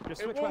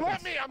 Just It switch won't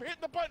weapons. let me. I'm hitting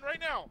the button right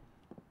now.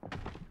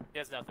 He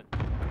has nothing.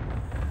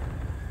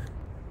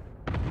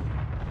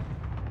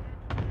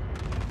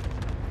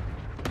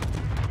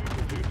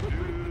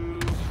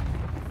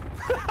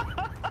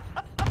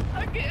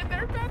 Get in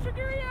there, Patrick.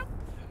 Hurry up.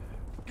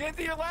 Get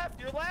to your left.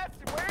 Your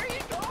left. Where are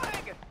you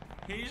going?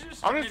 He's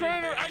just I'm just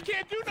trying hitting to. I me.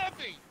 can't do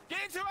nothing. Get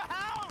into a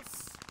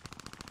house.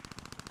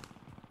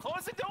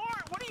 Close the door.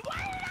 What are you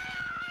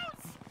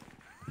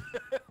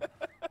doing?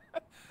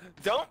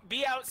 Don't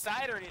be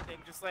outside or anything.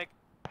 Just like,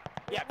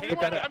 yeah, What do pick you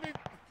it want? up. I mean,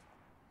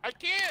 I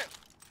can't.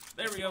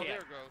 There we you go. can. There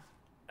it goes.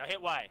 Now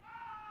hit Y.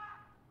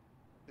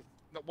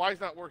 No, why is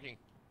not working?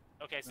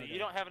 Okay, so Okay. you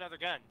don't have another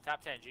gun.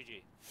 Top 10,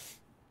 GG.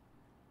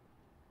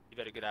 You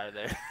better get out of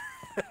there.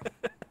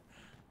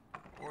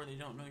 Or they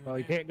don't know you're Well,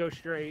 you there. can't go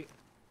straight.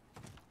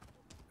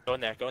 Go in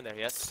there,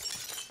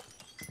 yes.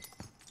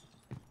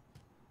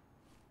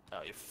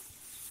 Oh, you.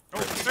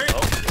 Oh, there you Oh.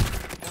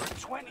 There are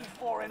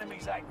 24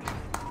 enemies active.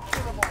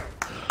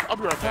 I'll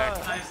be right back.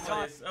 Nice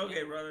place.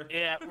 Okay, brother.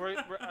 Yeah, we're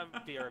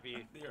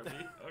BRB.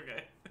 BRB.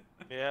 Okay.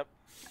 Yep.